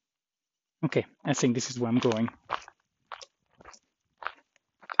how... Okay, I think this is where I'm going.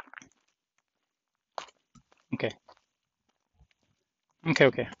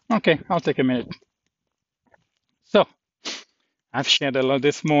 Okay, I'll take a minute. So, I've shared a lot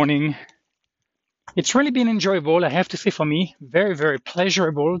this morning. It's really been enjoyable, I have to say, for me. Very, very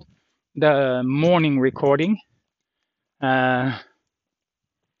pleasurable, the morning recording. There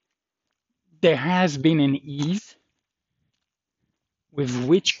has been an ease with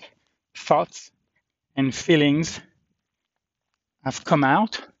which thoughts and feelings have come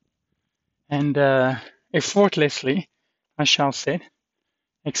out, and effortlessly, I shall say,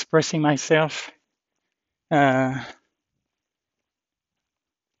 expressing myself con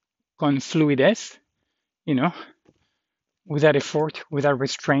fluidez, without effort, without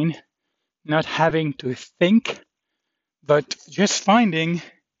restraint, not having to think, but just finding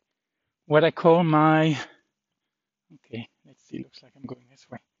what I call my... Okay, let's see, looks like I'm going this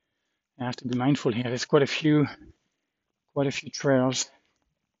way. I have to be mindful here. There's quite a few trails.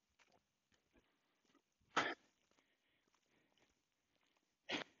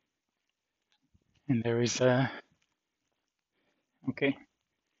 And there is a... Okay.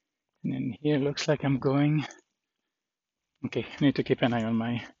 And then here looks like I'm going... Okay, I need to keep an eye on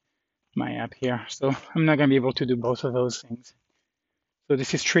my app here. So I'm not going to be able to do both of those things. So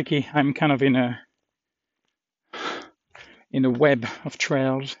this is tricky. I'm kind of in a web of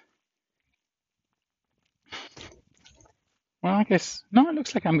trails. Well, I guess, no, it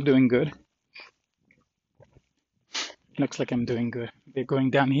looks like I'm doing good. Looks like I'm doing good. They're going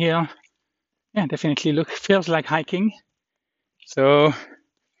downhill. Yeah, definitely feels like hiking. So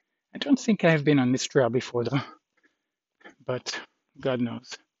I don't think I've been on this trail before though, but God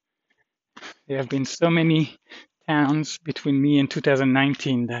knows. There have been so many towns between me and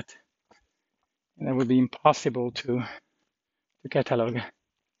 2019 that would be impossible to catalog.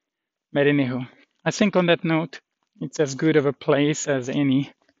 But anyhow, I think on that note, it's as good of a place as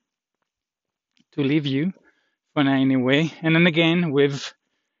any to leave you for now anyway. And then again, with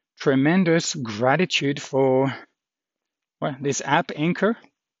tremendous gratitude for this app, Anchor,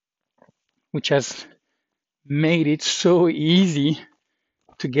 which has made it so easy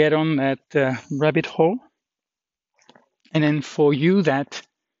to get on that rabbit hole. And then for you, that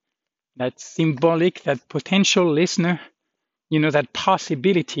symbolic, that potential listener, that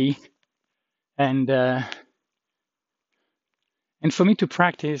possibility, and for me to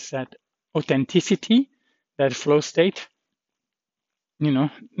practice that authenticity, that flow state,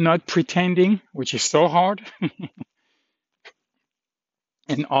 not pretending, which is so hard,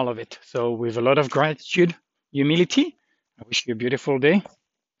 and all of it. So with a lot of gratitude, humility, I wish you a beautiful day,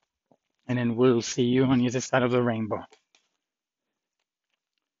 and then we'll see you on the other side of the rainbow.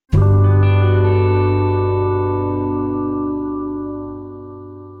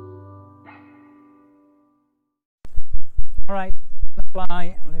 All right,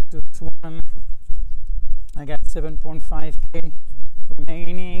 apply. Let's do this one. I got 7.5K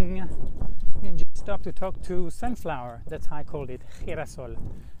remaining. And just stop to talk to sunflower. That's how I called it, girasol,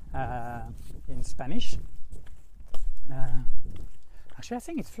 in Spanish. Actually, I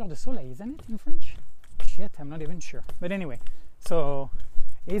think it's fleur de soleil, isn't it, in French? Shit, I'm not even sure. But anyway, so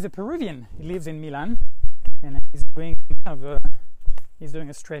he's a Peruvian. He lives in Milan, and he's doing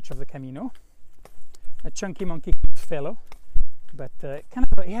a stretch of the Camino. a chunky monkey fellow, but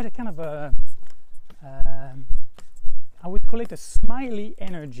he had a kind of a I would call it a smiley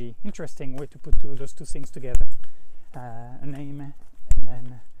energy. Interesting way to put those two things together. A name and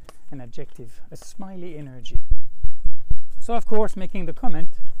then an adjective. A smiley energy. So of course, making the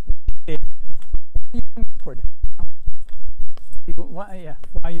comment, why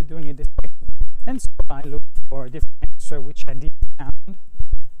are you doing it this way? And so I looked for a different answer, which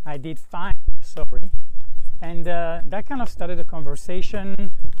I did find, sorry. And that kind of started a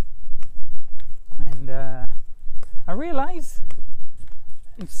conversation. And I realized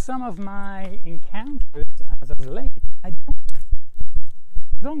in some of my encounters as of late, I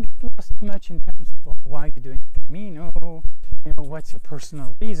don't get lost much in terms of why you're doing Camino, what's your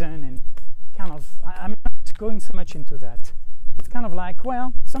personal reason, and kind of, I'm not going so much into that. It's kind of like,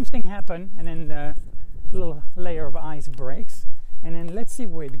 well, something happened, and then a little layer of ice breaks, and then let's see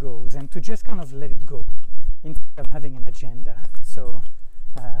where it goes, and to just kind of let it go instead of having an agenda. So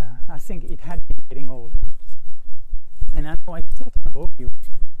I think it had been getting old. And I know I still can owe you.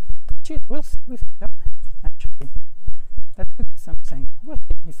 Shit, we'll see if actually. That could be something. We'll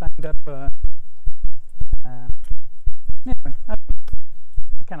see if I end up. Anyway, I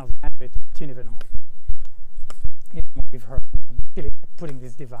kind of have it, but you never know. Even with her putting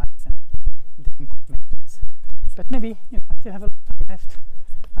this device and it doesn't quite make sense. But maybe, I still have a lot of time left.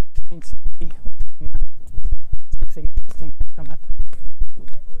 I think something interesting will come up.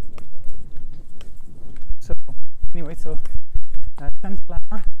 So, anyway,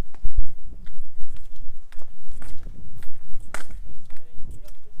 sunflower.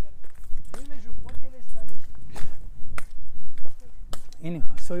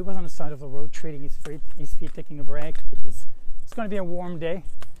 Anyhow, so he was on the side of the road treating his feet, taking a break. It's going to be a warm day,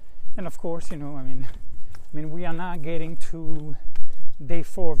 and of course, I mean, we are now getting to day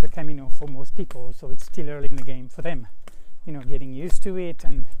 4 of the Camino for most people, so it's still early in the game for them. Getting used to it,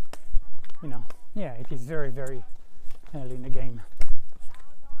 and yeah, it is very, very early in the game.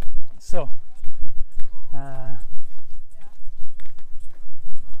 So, no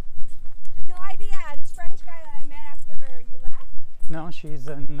idea. This French guy that I met after you left? No, she's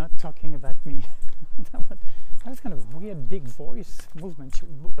not talking about me. that was kind of a weird big voice movement,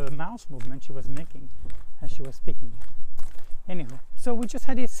 mouth movement she was making as she was speaking. Anyway, so we just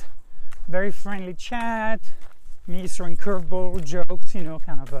had this very friendly chat, me throwing curveball jokes,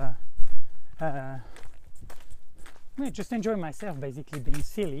 kind of just enjoying myself, basically being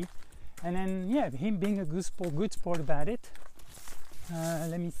silly, and then him being a good sport about it.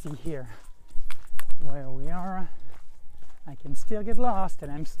 Let me see here where we are. I can still get lost,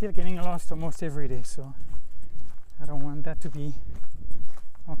 and I'm still getting lost almost every day, so I don't want that to be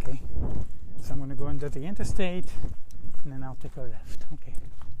okay. So I'm going to go under the interstate, and then I'll take a left. Okay.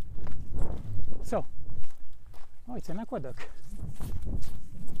 So, it's an aqueduct.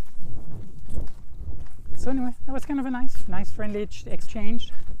 So anyway, that was kind of a nice friendly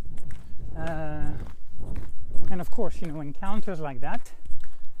exchange. And of course, encounters like that,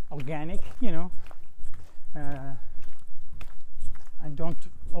 organic, I don't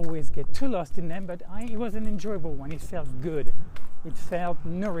always get too lost in them, but it was an enjoyable one. It felt good. It felt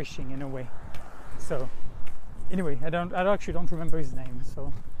nourishing in a way. So anyway, I actually don't remember his name,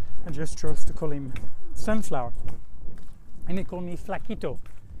 so I just chose to call him Sunflower. And he called me Flaquito,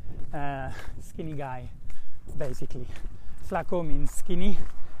 skinny guy, basically. Flaco means skinny,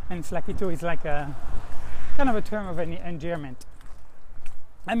 and Flaquito is like a kind of a term of endearment.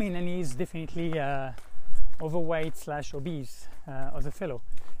 I mean, and he's definitely overweight / obese as a fellow.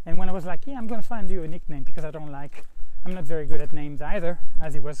 And when I was like, I'm going to find you a nickname, because I'm not very good at names either,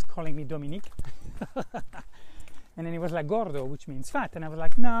 as he was calling me Dominique. And then he was like Gordo, which means fat, and I was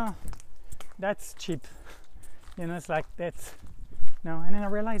like, no, that's cheap. It's like, that's no. And then I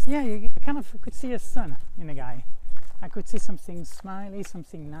realized, you kind of could see a sun in a guy. I could see something smiley,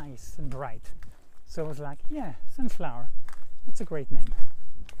 something nice and bright. So I was like, Sunflower, that's a great name.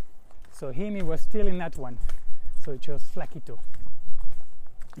 So he was still in that one, so it chose Flaquito.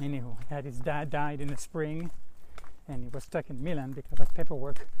 Anyhow, his dad died in the spring, and he was stuck in Milan because of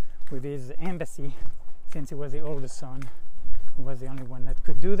paperwork with his embassy, since he was the oldest son. He was the only one that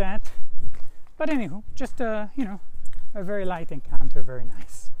could do that. But anywho, just a very light encounter, very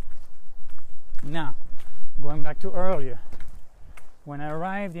nice. Now, going back to earlier, when I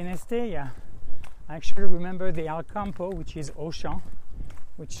arrived in Estella, I actually remember the Alcampo, which is Auchan,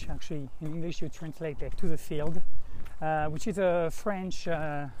 which actually in English you translate it to the field, which is a French,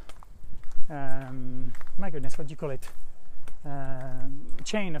 my goodness, what do you call it?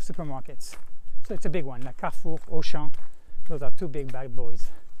 Chain of supermarkets. So it's a big one, like Carrefour, Auchan. Those are two big bad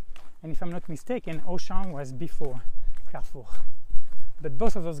boys. And if I'm not mistaken, Auchan was before Carrefour. But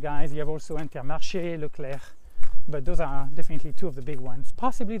both of those guys, you have also Intermarché, Leclerc, but those are definitely two of the big ones,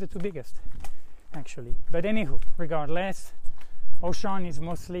 possibly the two biggest, actually. But anywho, regardless, Auchan is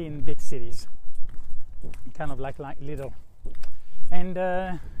mostly in big cities, kind of like Lidl.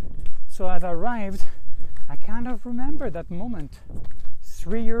 And so as I arrived, I kind of remember that moment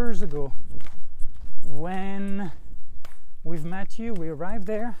 3 years ago when with Matthew we arrived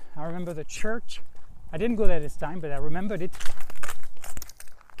there. I remember the church. I didn't go there this time, but I remembered it.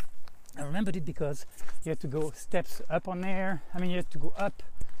 I remembered it because you had to go steps up on there. I mean, you had to go up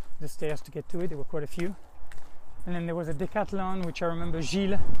the stairs to get to it. There were quite a few. And then there was a Decathlon, which I remember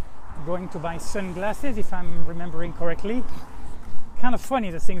Gilles going to buy sunglasses, if I'm remembering correctly. Kind of funny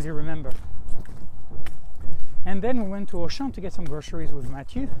the things you remember. And then we went to Auchan to get some groceries with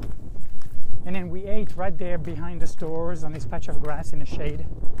Matthew. And then we ate right there behind the stores on this patch of grass in the shade.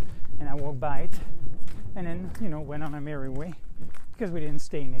 And I walked by it. And then, you know, went on a merry way because we didn't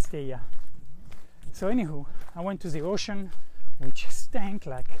stay in Estella. So anywho, I went to the ocean, which stank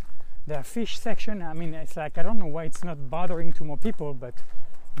like the fish section. I mean, it's like, I don't know why it's not bothering to more people, but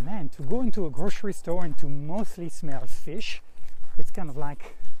man, to go into a grocery store and to mostly smell fish, it's kind of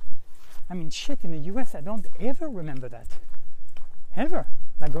like, I mean, shit, in the US, I don't ever remember that. Ever.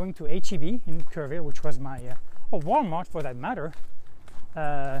 Like going to H-E-B in Kerrville, which was my, or Walmart for that matter,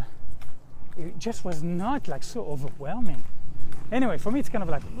 it just was not like so overwhelming. Anyway, for me, it's kind of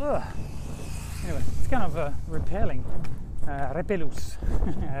like, ugh. Anyway, it's kind of repelling.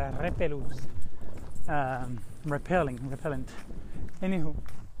 Repellent. Anywho,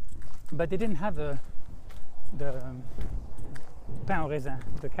 but they didn't have the pain au raisin,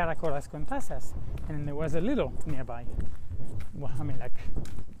 the caracolas con pasas, and then there was a little nearby. Well, I mean, like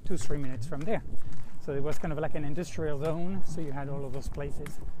 2-3 minutes from there. So it was kind of like an industrial zone. So you had all of those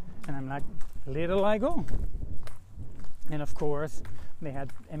places, and I'm like, little I go. And of course, they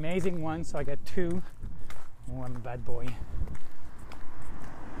had amazing ones, so I got 2. Oh, I'm a bad boy.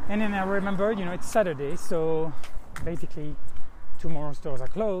 And then I remember, you know, it's Saturday, so basically tomorrow stores are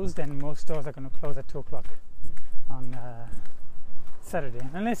closed, and most stores are going to close at 2 o'clock on Saturday,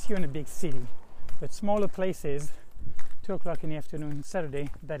 unless you're in a big city. But smaller places, 2 o'clock in the afternoon, Saturday,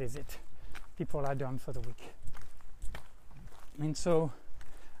 that is it. People are done for the week. And so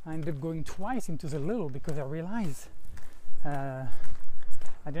I ended up going twice into the Lidl because I realized I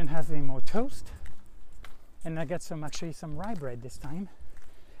didn't have any more toast. And I got some rye bread this time.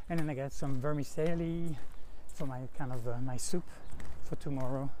 And then I got some vermicelli for my kind of my soup for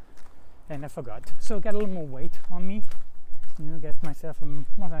tomorrow. And I forgot. So I got a little more weight on me. You know, get myself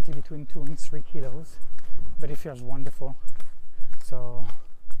most likely between 2 and 3 kilos. But it feels wonderful. So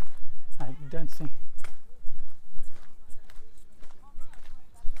I don't think.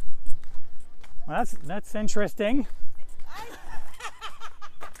 Well, that's interesting.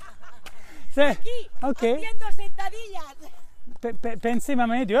 Sí, okay. Haciendo sentadillas. Pensé,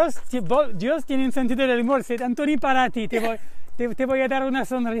 mamá, Dios tiene un sentido del humor. Se Antoni para ti, te voy a dar una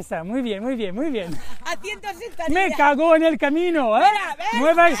sonrisa. Muy bien, muy bien, muy bien. Haciendo sentadillas. Me cagó en el camino, ¿eh? Mira,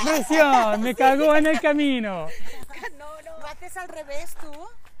 Nueva expresión, me cagó en el camino. No. ¿Lo haces al revés tú?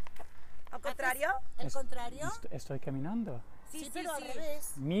 ¿Al contrario? ¿El contrario? Estoy caminando. Sí, pero al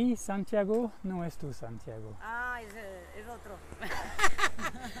revés. Mi Santiago no es tu Santiago. Ah, es otro.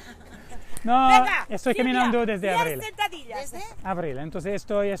 No, Venga, estoy Silvia, caminando desde 10 abril. sentadillas. ¿Desde? Abril, entonces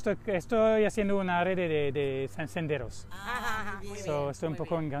estoy haciendo una red de senderos. Ajá, muy bien. Estoy un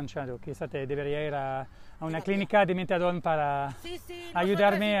poco enganchado. Quizá debería ir a una clínica de metadón para Sí,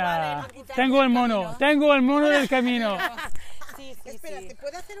 ayudarme a... quitar Tengo el mono del camino. Sí. Espera, ¿te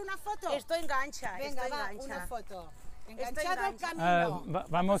puedo hacer una foto? Esto engancha, Venga, esto va, engancha. una foto. Estoy Enganchado al enganchada. camino.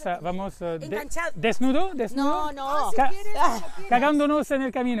 Vamos Enganchado. desnudo. No. Si quieres, como quieras. Cagándonos en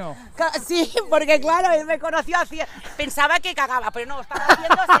el camino. Sí, porque claro, él me conoció así. Pensaba que cagaba, pero no, estaba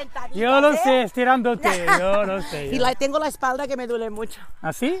haciendo sentadillas. Yo lo sé, estirándote, yo lo sé. Y tengo la espalda que me duele mucho.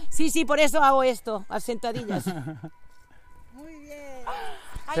 ¿Así? Sí, por eso hago esto, las sentadillas. Muy bien.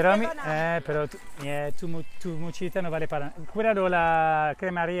 Ay, Pero, perdona. tu mochilita no vale para... Cuidado, la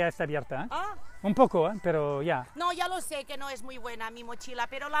cremaría está abierta. Ah, Un poco, pero ya. no, ya lo sé que no es muy buena mi mochila,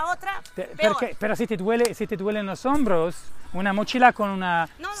 pero la otra, peor. Pero si te duelen los hombros, una mochila con una...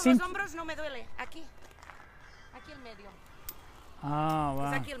 No, los cin- hombros no me duele, aquí el medio, Ah, es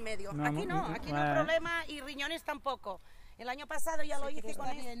va. aquí el medio. No, Aquí no hay problema y riñones tampoco. El año pasado ya lo Pero hice con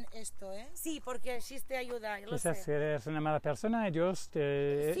está él. bien esto, ¿eh? Sí, porque existe ayuda, yo lo Quizás sé. eres una mala persona y Dios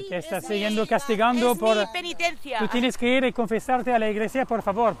te Sí, está es siguiendo mi- castigando es por... mi penitencia. Tú tienes que ir y confesarte a la iglesia, por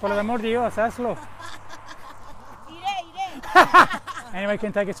favor, por el amor de Dios, hazlo. Iré. Anyway,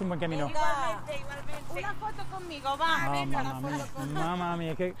 Kentucky es un buen camino. Igualmente, igualmente. Una foto conmigo, va. Oh, Venga, mamma una mia, foto conmigo. mamma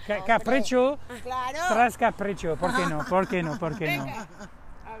mia, che capriccio Claro. tras capriccio, ¿por qué no? ¿Por qué no? ¿Por qué no? Venga.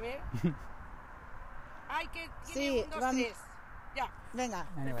 A ver. Ay, que Sí, tiene 1, 2, vamos. 3. Ya, Venga.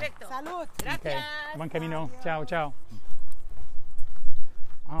 Anyway, perfecto. Salud. okay, Gracias. buen camino. Ciao, ciao.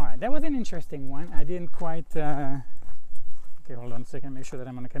 All right, that was an interesting one. I didn't quite. Okay, hold on a second. Make sure that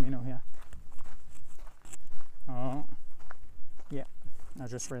I'm on the camino here. Oh, yeah. I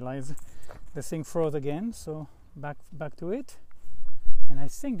just realized the thing froze again. So back to it. And I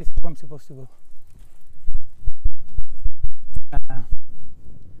think this is where I'm supposed to go.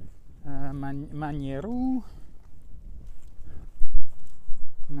 Magneru.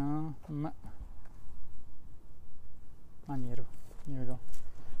 No, Magneru. Here we go.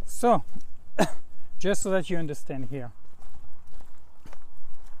 So, just so that you understand here.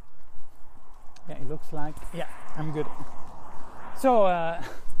 Yeah, it looks like, yeah, I'm good. So,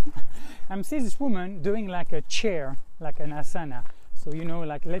 I'm seeing this woman doing like a chair, like an asana. So, you know,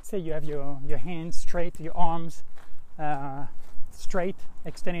 like let's say you have your hands straight, your arms straight,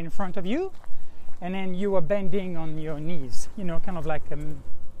 extended in front of you, and then you are bending on your knees, you know, kind of like in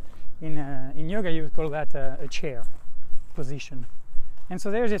yoga you would call that a chair position. And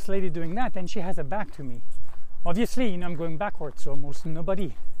so there's this lady doing that, and she has her back to me. Obviously, you know, I'm going backwards, so almost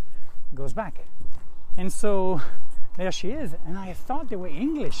nobody goes back. And so there she is, and I thought they were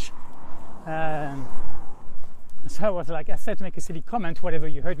English. So I was like, I said to make a silly comment, whatever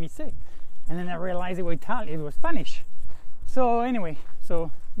you heard me say. And then I realized it was Italian, it was Spanish. So anyway,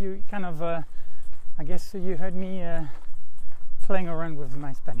 so you kind of, I guess you heard me playing around with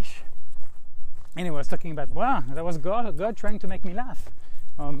my Spanish. Anyway, I was talking about, wow, that was God trying to make me laugh,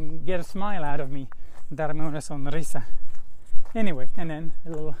 get a smile out of me, darme una sonrisa. Anyway, and then a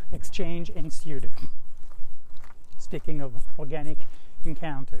little exchange ensued. Speaking of organic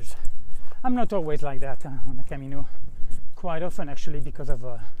encounters, I'm not always like that on the Camino. Quite often, actually, because of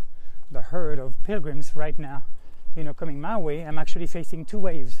the herd of pilgrims right now, you know, coming my way, I'm actually facing two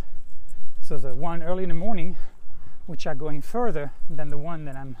waves. So the one early in the morning, which are going further than the one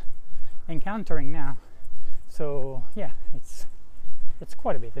that I'm encountering now. So yeah, it's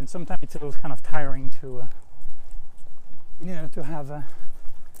quite a bit, and sometimes it's a little kind of tiring to you know, to have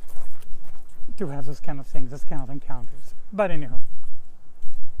those kind of things, those kind of encounters. But anyhow,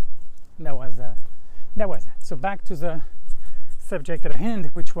 that was that. So back to the subject at hand,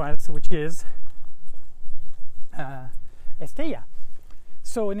 which is Estella.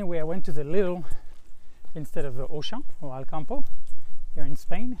 So anyway, I went to the little, instead of the Auchan or Alcampo here in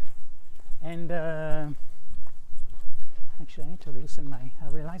Spain, and actually I need to loosen I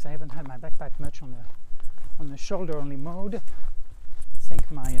realize I haven't had my backpack much on the shoulder only mode. I think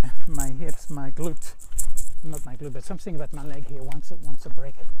my hips, my glute, not my glute, but something about my leg here wants a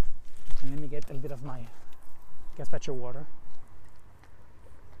break. And let me get a little bit of my gazpacho water.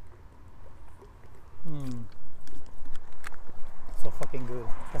 So fucking good,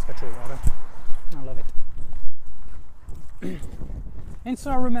 gazpacho water. I love it. And so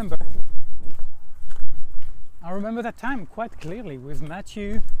I remember that time quite clearly with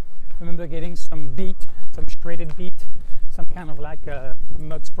Matthew. I remember getting some shredded beet, some kind of like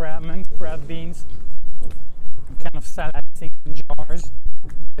monk sprout beans, kind of salad thing in jars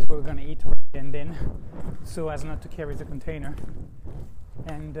that we were going to eat right and then, so as not to carry the container.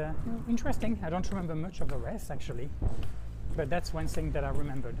 And interesting, I don't remember much of the rest actually, but that's one thing that I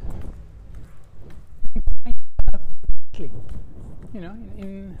remembered. Quickly, you know,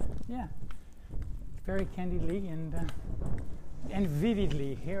 very candidly and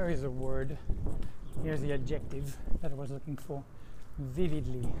vividly. Here is a word. Here's the adjective that I was looking for.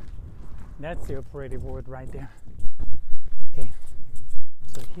 Vividly. That's the operative word right there. Okay.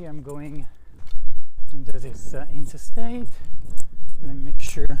 So here I'm going under this interstate. Let me make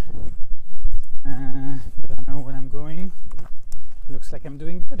sure that I know where I'm going. Looks like I'm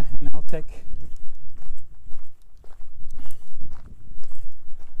doing good. And I'm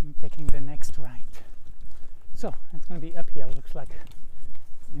taking the next right. So it's going to be uphill, looks like,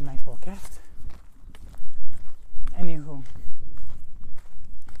 in my forecast. Anywho,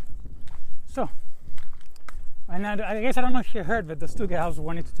 so, and I guess I don't know if you heard, but the two gals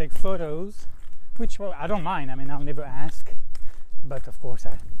wanted to take photos, which, well, I don't mind. I mean, I'll never ask, but of course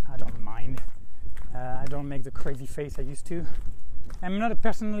I don't mind. I don't make the crazy face I used to. I'm not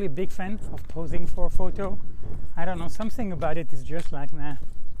personally a big fan of posing for a photo. I don't know, something about it is just like, nah.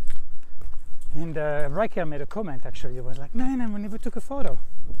 And Raquel made a comment actually. It was like, man, I never took a photo.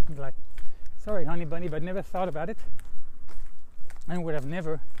 I was like, sorry, honey bunny, but never thought about it. And would have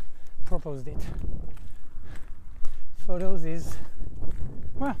never proposed it. photos is,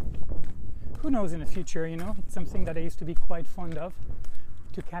 well, who knows in the future, you know. It's something that I used to be quite fond of,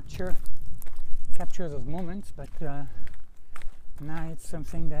 to capture those moments, but now it's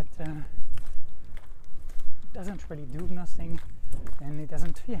something that doesn't really do nothing, and it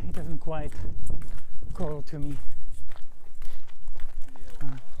doesn't quite call to me.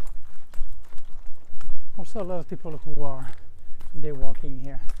 Also, a lot of people who are day walking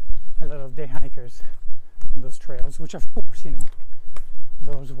here, a lot of day hikers on those trails, which of course, you know,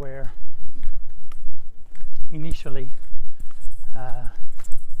 those were initially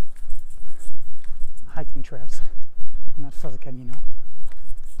hiking trails, not for the Camino.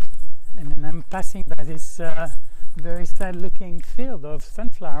 And then I'm passing by this very sad looking field of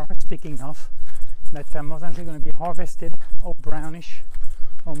sunflower, speaking of, that are most likely going to be harvested, all brownish,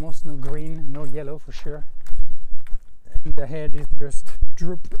 almost no green, no yellow for sure. And the head is just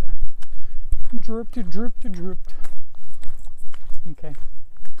drooped. Okay,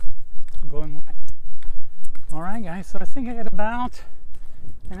 going white. Alright guys, so I think I got about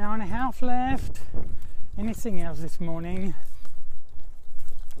an hour and a half left. Anything else this morning?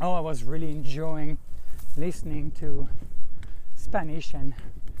 Oh, I was really enjoying listening to Spanish and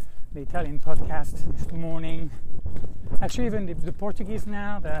the Italian podcast this morning. Actually, even the Portuguese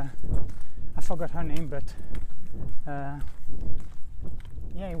now, I forgot her name, but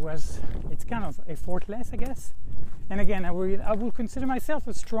yeah, it's kind of effortless, I guess. And again, I will consider myself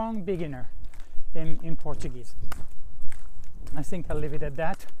a strong beginner in Portuguese. I think I'll leave it at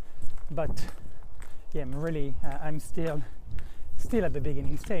that. But yeah, I'm still at the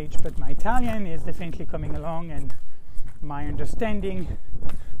beginning stage, but my Italian is definitely coming along, and my understanding,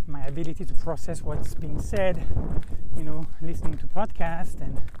 my ability to process what's being said, you know, listening to podcasts,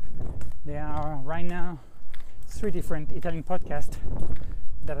 and there are right now 3 different Italian podcasts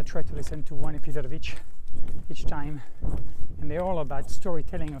that I try to listen to, one episode of each time, and they're all about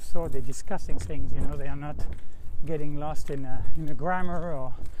storytelling of sort. They're discussing things, you know, they are not getting lost in a grammar,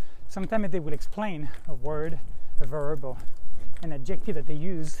 or sometimes they will explain a word, a verb, or an adjective that they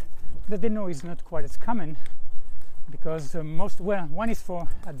use that they know is not quite as common, because one is for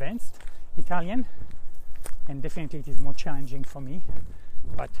advanced Italian, and definitely it is more challenging for me,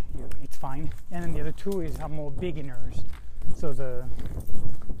 but it's fine. And then the other 2 are more beginners, so the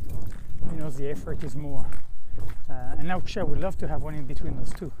effort is more. And actually I would love to have one in between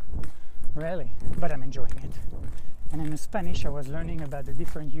those 2, really, but I'm enjoying it. And in Spanish I was learning about the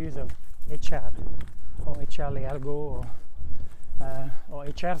different use of echar, or echarle algo, or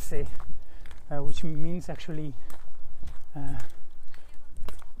echarse, which means actually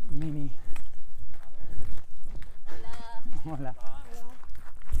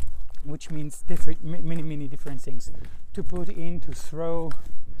which means many different things. To put in, to throw,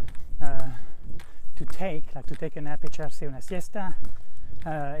 to take a nap, echarse una siesta,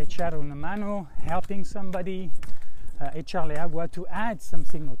 echar una mano, helping somebody, echarle agua, to add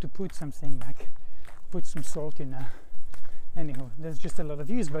something or to put something, like put some salt in. Anyhow, there's just a lot of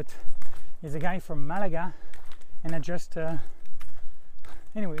use, but he's a guy from Malaga, and I just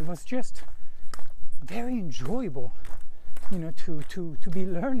anyway, it was just very enjoyable, you know, to be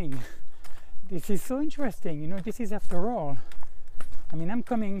learning. This is so interesting, you know. This is, after all, I mean, I'm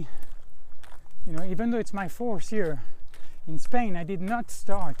coming, you know, even though it's my 4th year in Spain, I did not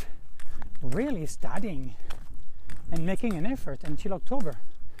start really studying and making an effort until October,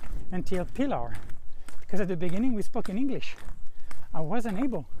 until Pilar, because at the beginning we spoke in English. I wasn't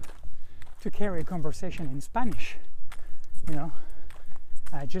able to carry a conversation in Spanish, you know.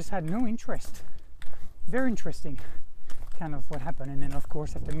 I just had no interest. Very interesting kind of what happened. And then of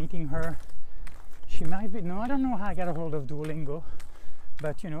course, after meeting her, she might be, I don't know how I got a hold of Duolingo,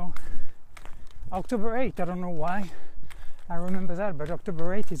 but you know, October 8th, I don't know why I remember that, but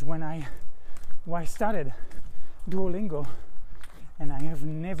October 8th is when I started Duolingo, and I have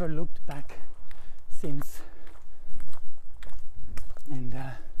never looked back since. And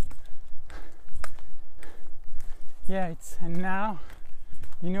yeah, and now,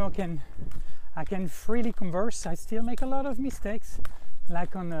 you know, I can freely converse. I still make a lot of mistakes,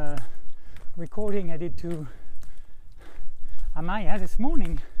 like on a recording I did to Amaya this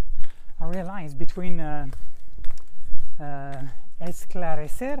morning. I realized between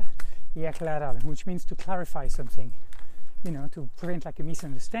esclarecer y aclarar, which means to clarify something, you know, to prevent like a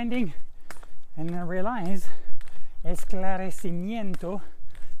misunderstanding. And I realized esclarecimiento,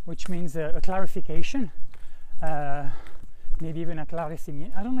 which means a clarification, maybe even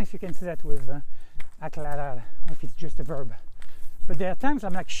aclarecimiento. I don't know if you can say that with aclarar, or if it's just a verb. But there are times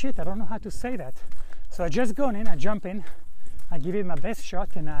I'm like, shit, I don't know how to say that. So I just go in, I jump in, I give it my best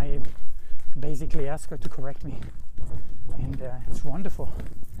shot, and I basically ask her to correct me. and it's wonderful.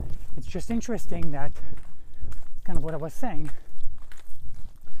 It's just interesting that, kind of what I was saying,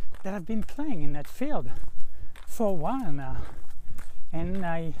 that I've been playing in that field for a while now, and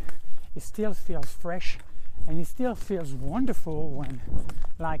it still feels fresh, and it still feels wonderful when,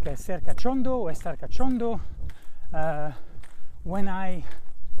 like Ser Cachondo or Estar Cachondo, when I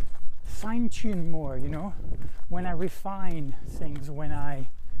fine-tune more, you know, when I refine things, when I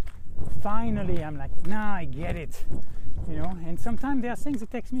finally I'm like, nah, I get it, you know. And sometimes there are things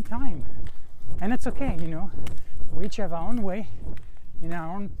that takes me time, and that's okay, you know. We each have our own way, in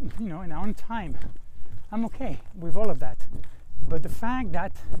our own, you know, in our own time. I'm okay with all of that. But the fact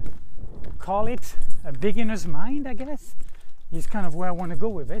that, call it a beginner's mind, I guess, is kind of where I want to go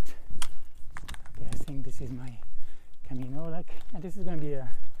with it. Okay, I think this is my Camino, like, and this is going to be a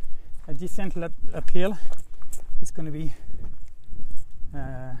descent uphill. It's going to be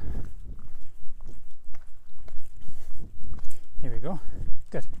here we go.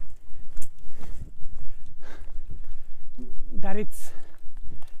 Good. That it's,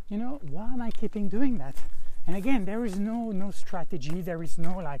 you know, why am I keeping doing that? And again, there is no strategy. There is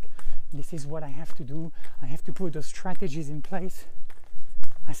no like, this is what I have to do. I have to put those strategies in place.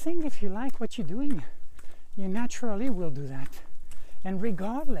 I think if you like what you're doing, you naturally will do that. And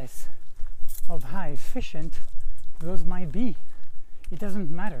regardless of how efficient those might be, it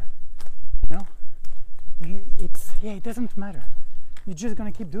doesn't matter, you know. It doesn't matter. You're just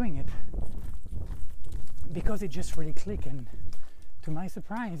gonna keep doing it because it just really clicked. And to my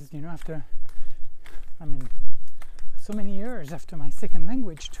surprise, you know, after, I mean, so many years after my second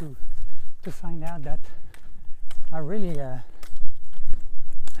language, to find out that I really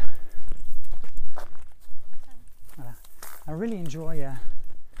enjoy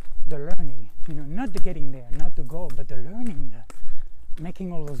the learning, you know, not the getting there, not the goal, but the learning, the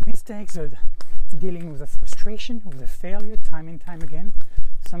making all those mistakes, or dealing with the frustration, with the failure time and time again.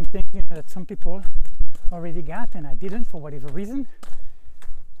 Something, you know, that some people already got and I didn't for whatever reason,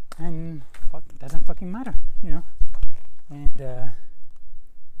 and it doesn't fucking matter, you know. And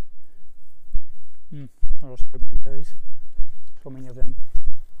also berries, so many of them.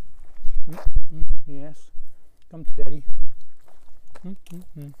 Yes, come to daddy.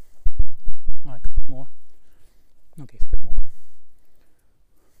 Alright, more. Okay, 3 more.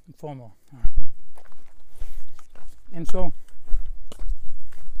 4 more. Right. And so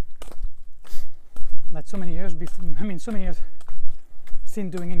that's so many years before, I mean, so many years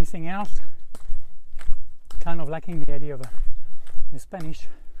since doing anything else, kind of lacking the idea of the Spanish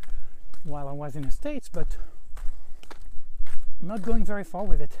while I was in the States, but not going very far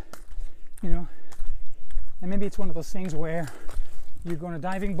with it, you know. And maybe it's one of those things where you go on a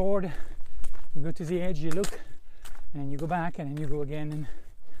diving board, you go to the edge, you look, and then you go back, and then you go again,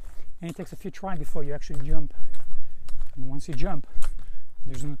 and it takes a few tries before you actually jump. And once you jump,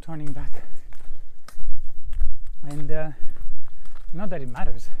 there's no turning back. And not that it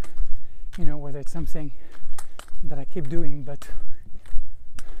matters, you know, whether it's something that I keep doing, but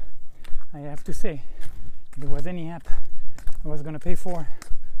I have to say, if there was any app I was going to pay for,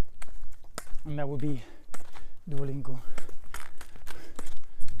 and that would be Duolingo.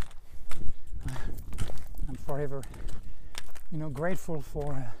 I'm forever, you know, grateful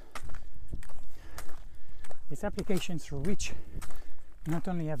for this application through which not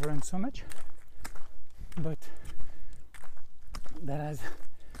only I've learned so much, but that has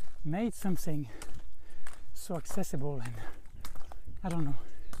made something so accessible, and I don't know,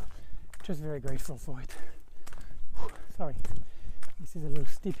 just very grateful for it. Sorry, this is a little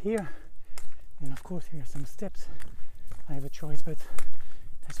steep here, and of course here are some steps. I have a choice, but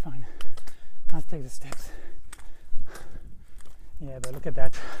that's fine. I'll take the steps. Yeah, but look at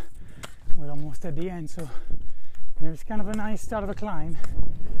that. We're almost at the end, so there's kind of a nice start of a climb,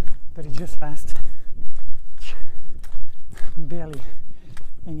 but it just lasts barely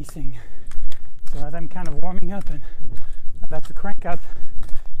anything. So as I'm kind of warming up and about to crank up,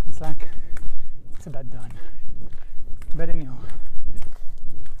 it's like it's about done. But anyhow,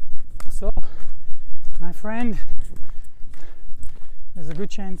 so my friend, there's a good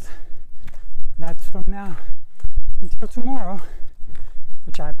chance that from now until tomorrow,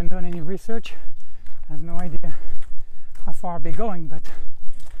 which I haven't done any research, I have no idea how far I'll be going, but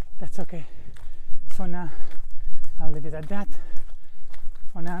that's okay. For now, I'll leave it at that.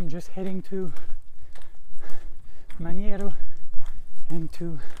 For now, I'm just heading to Maniero and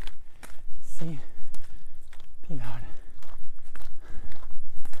to see Pilar.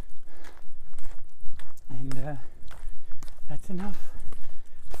 And that's enough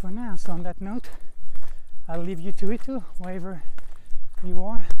for now. So on that note, I'll leave you to it too, wherever you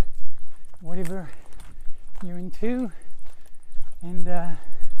are, whatever You're in two. And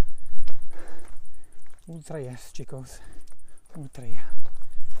ultra yes, chicos. Ultra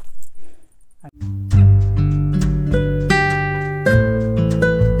yeah.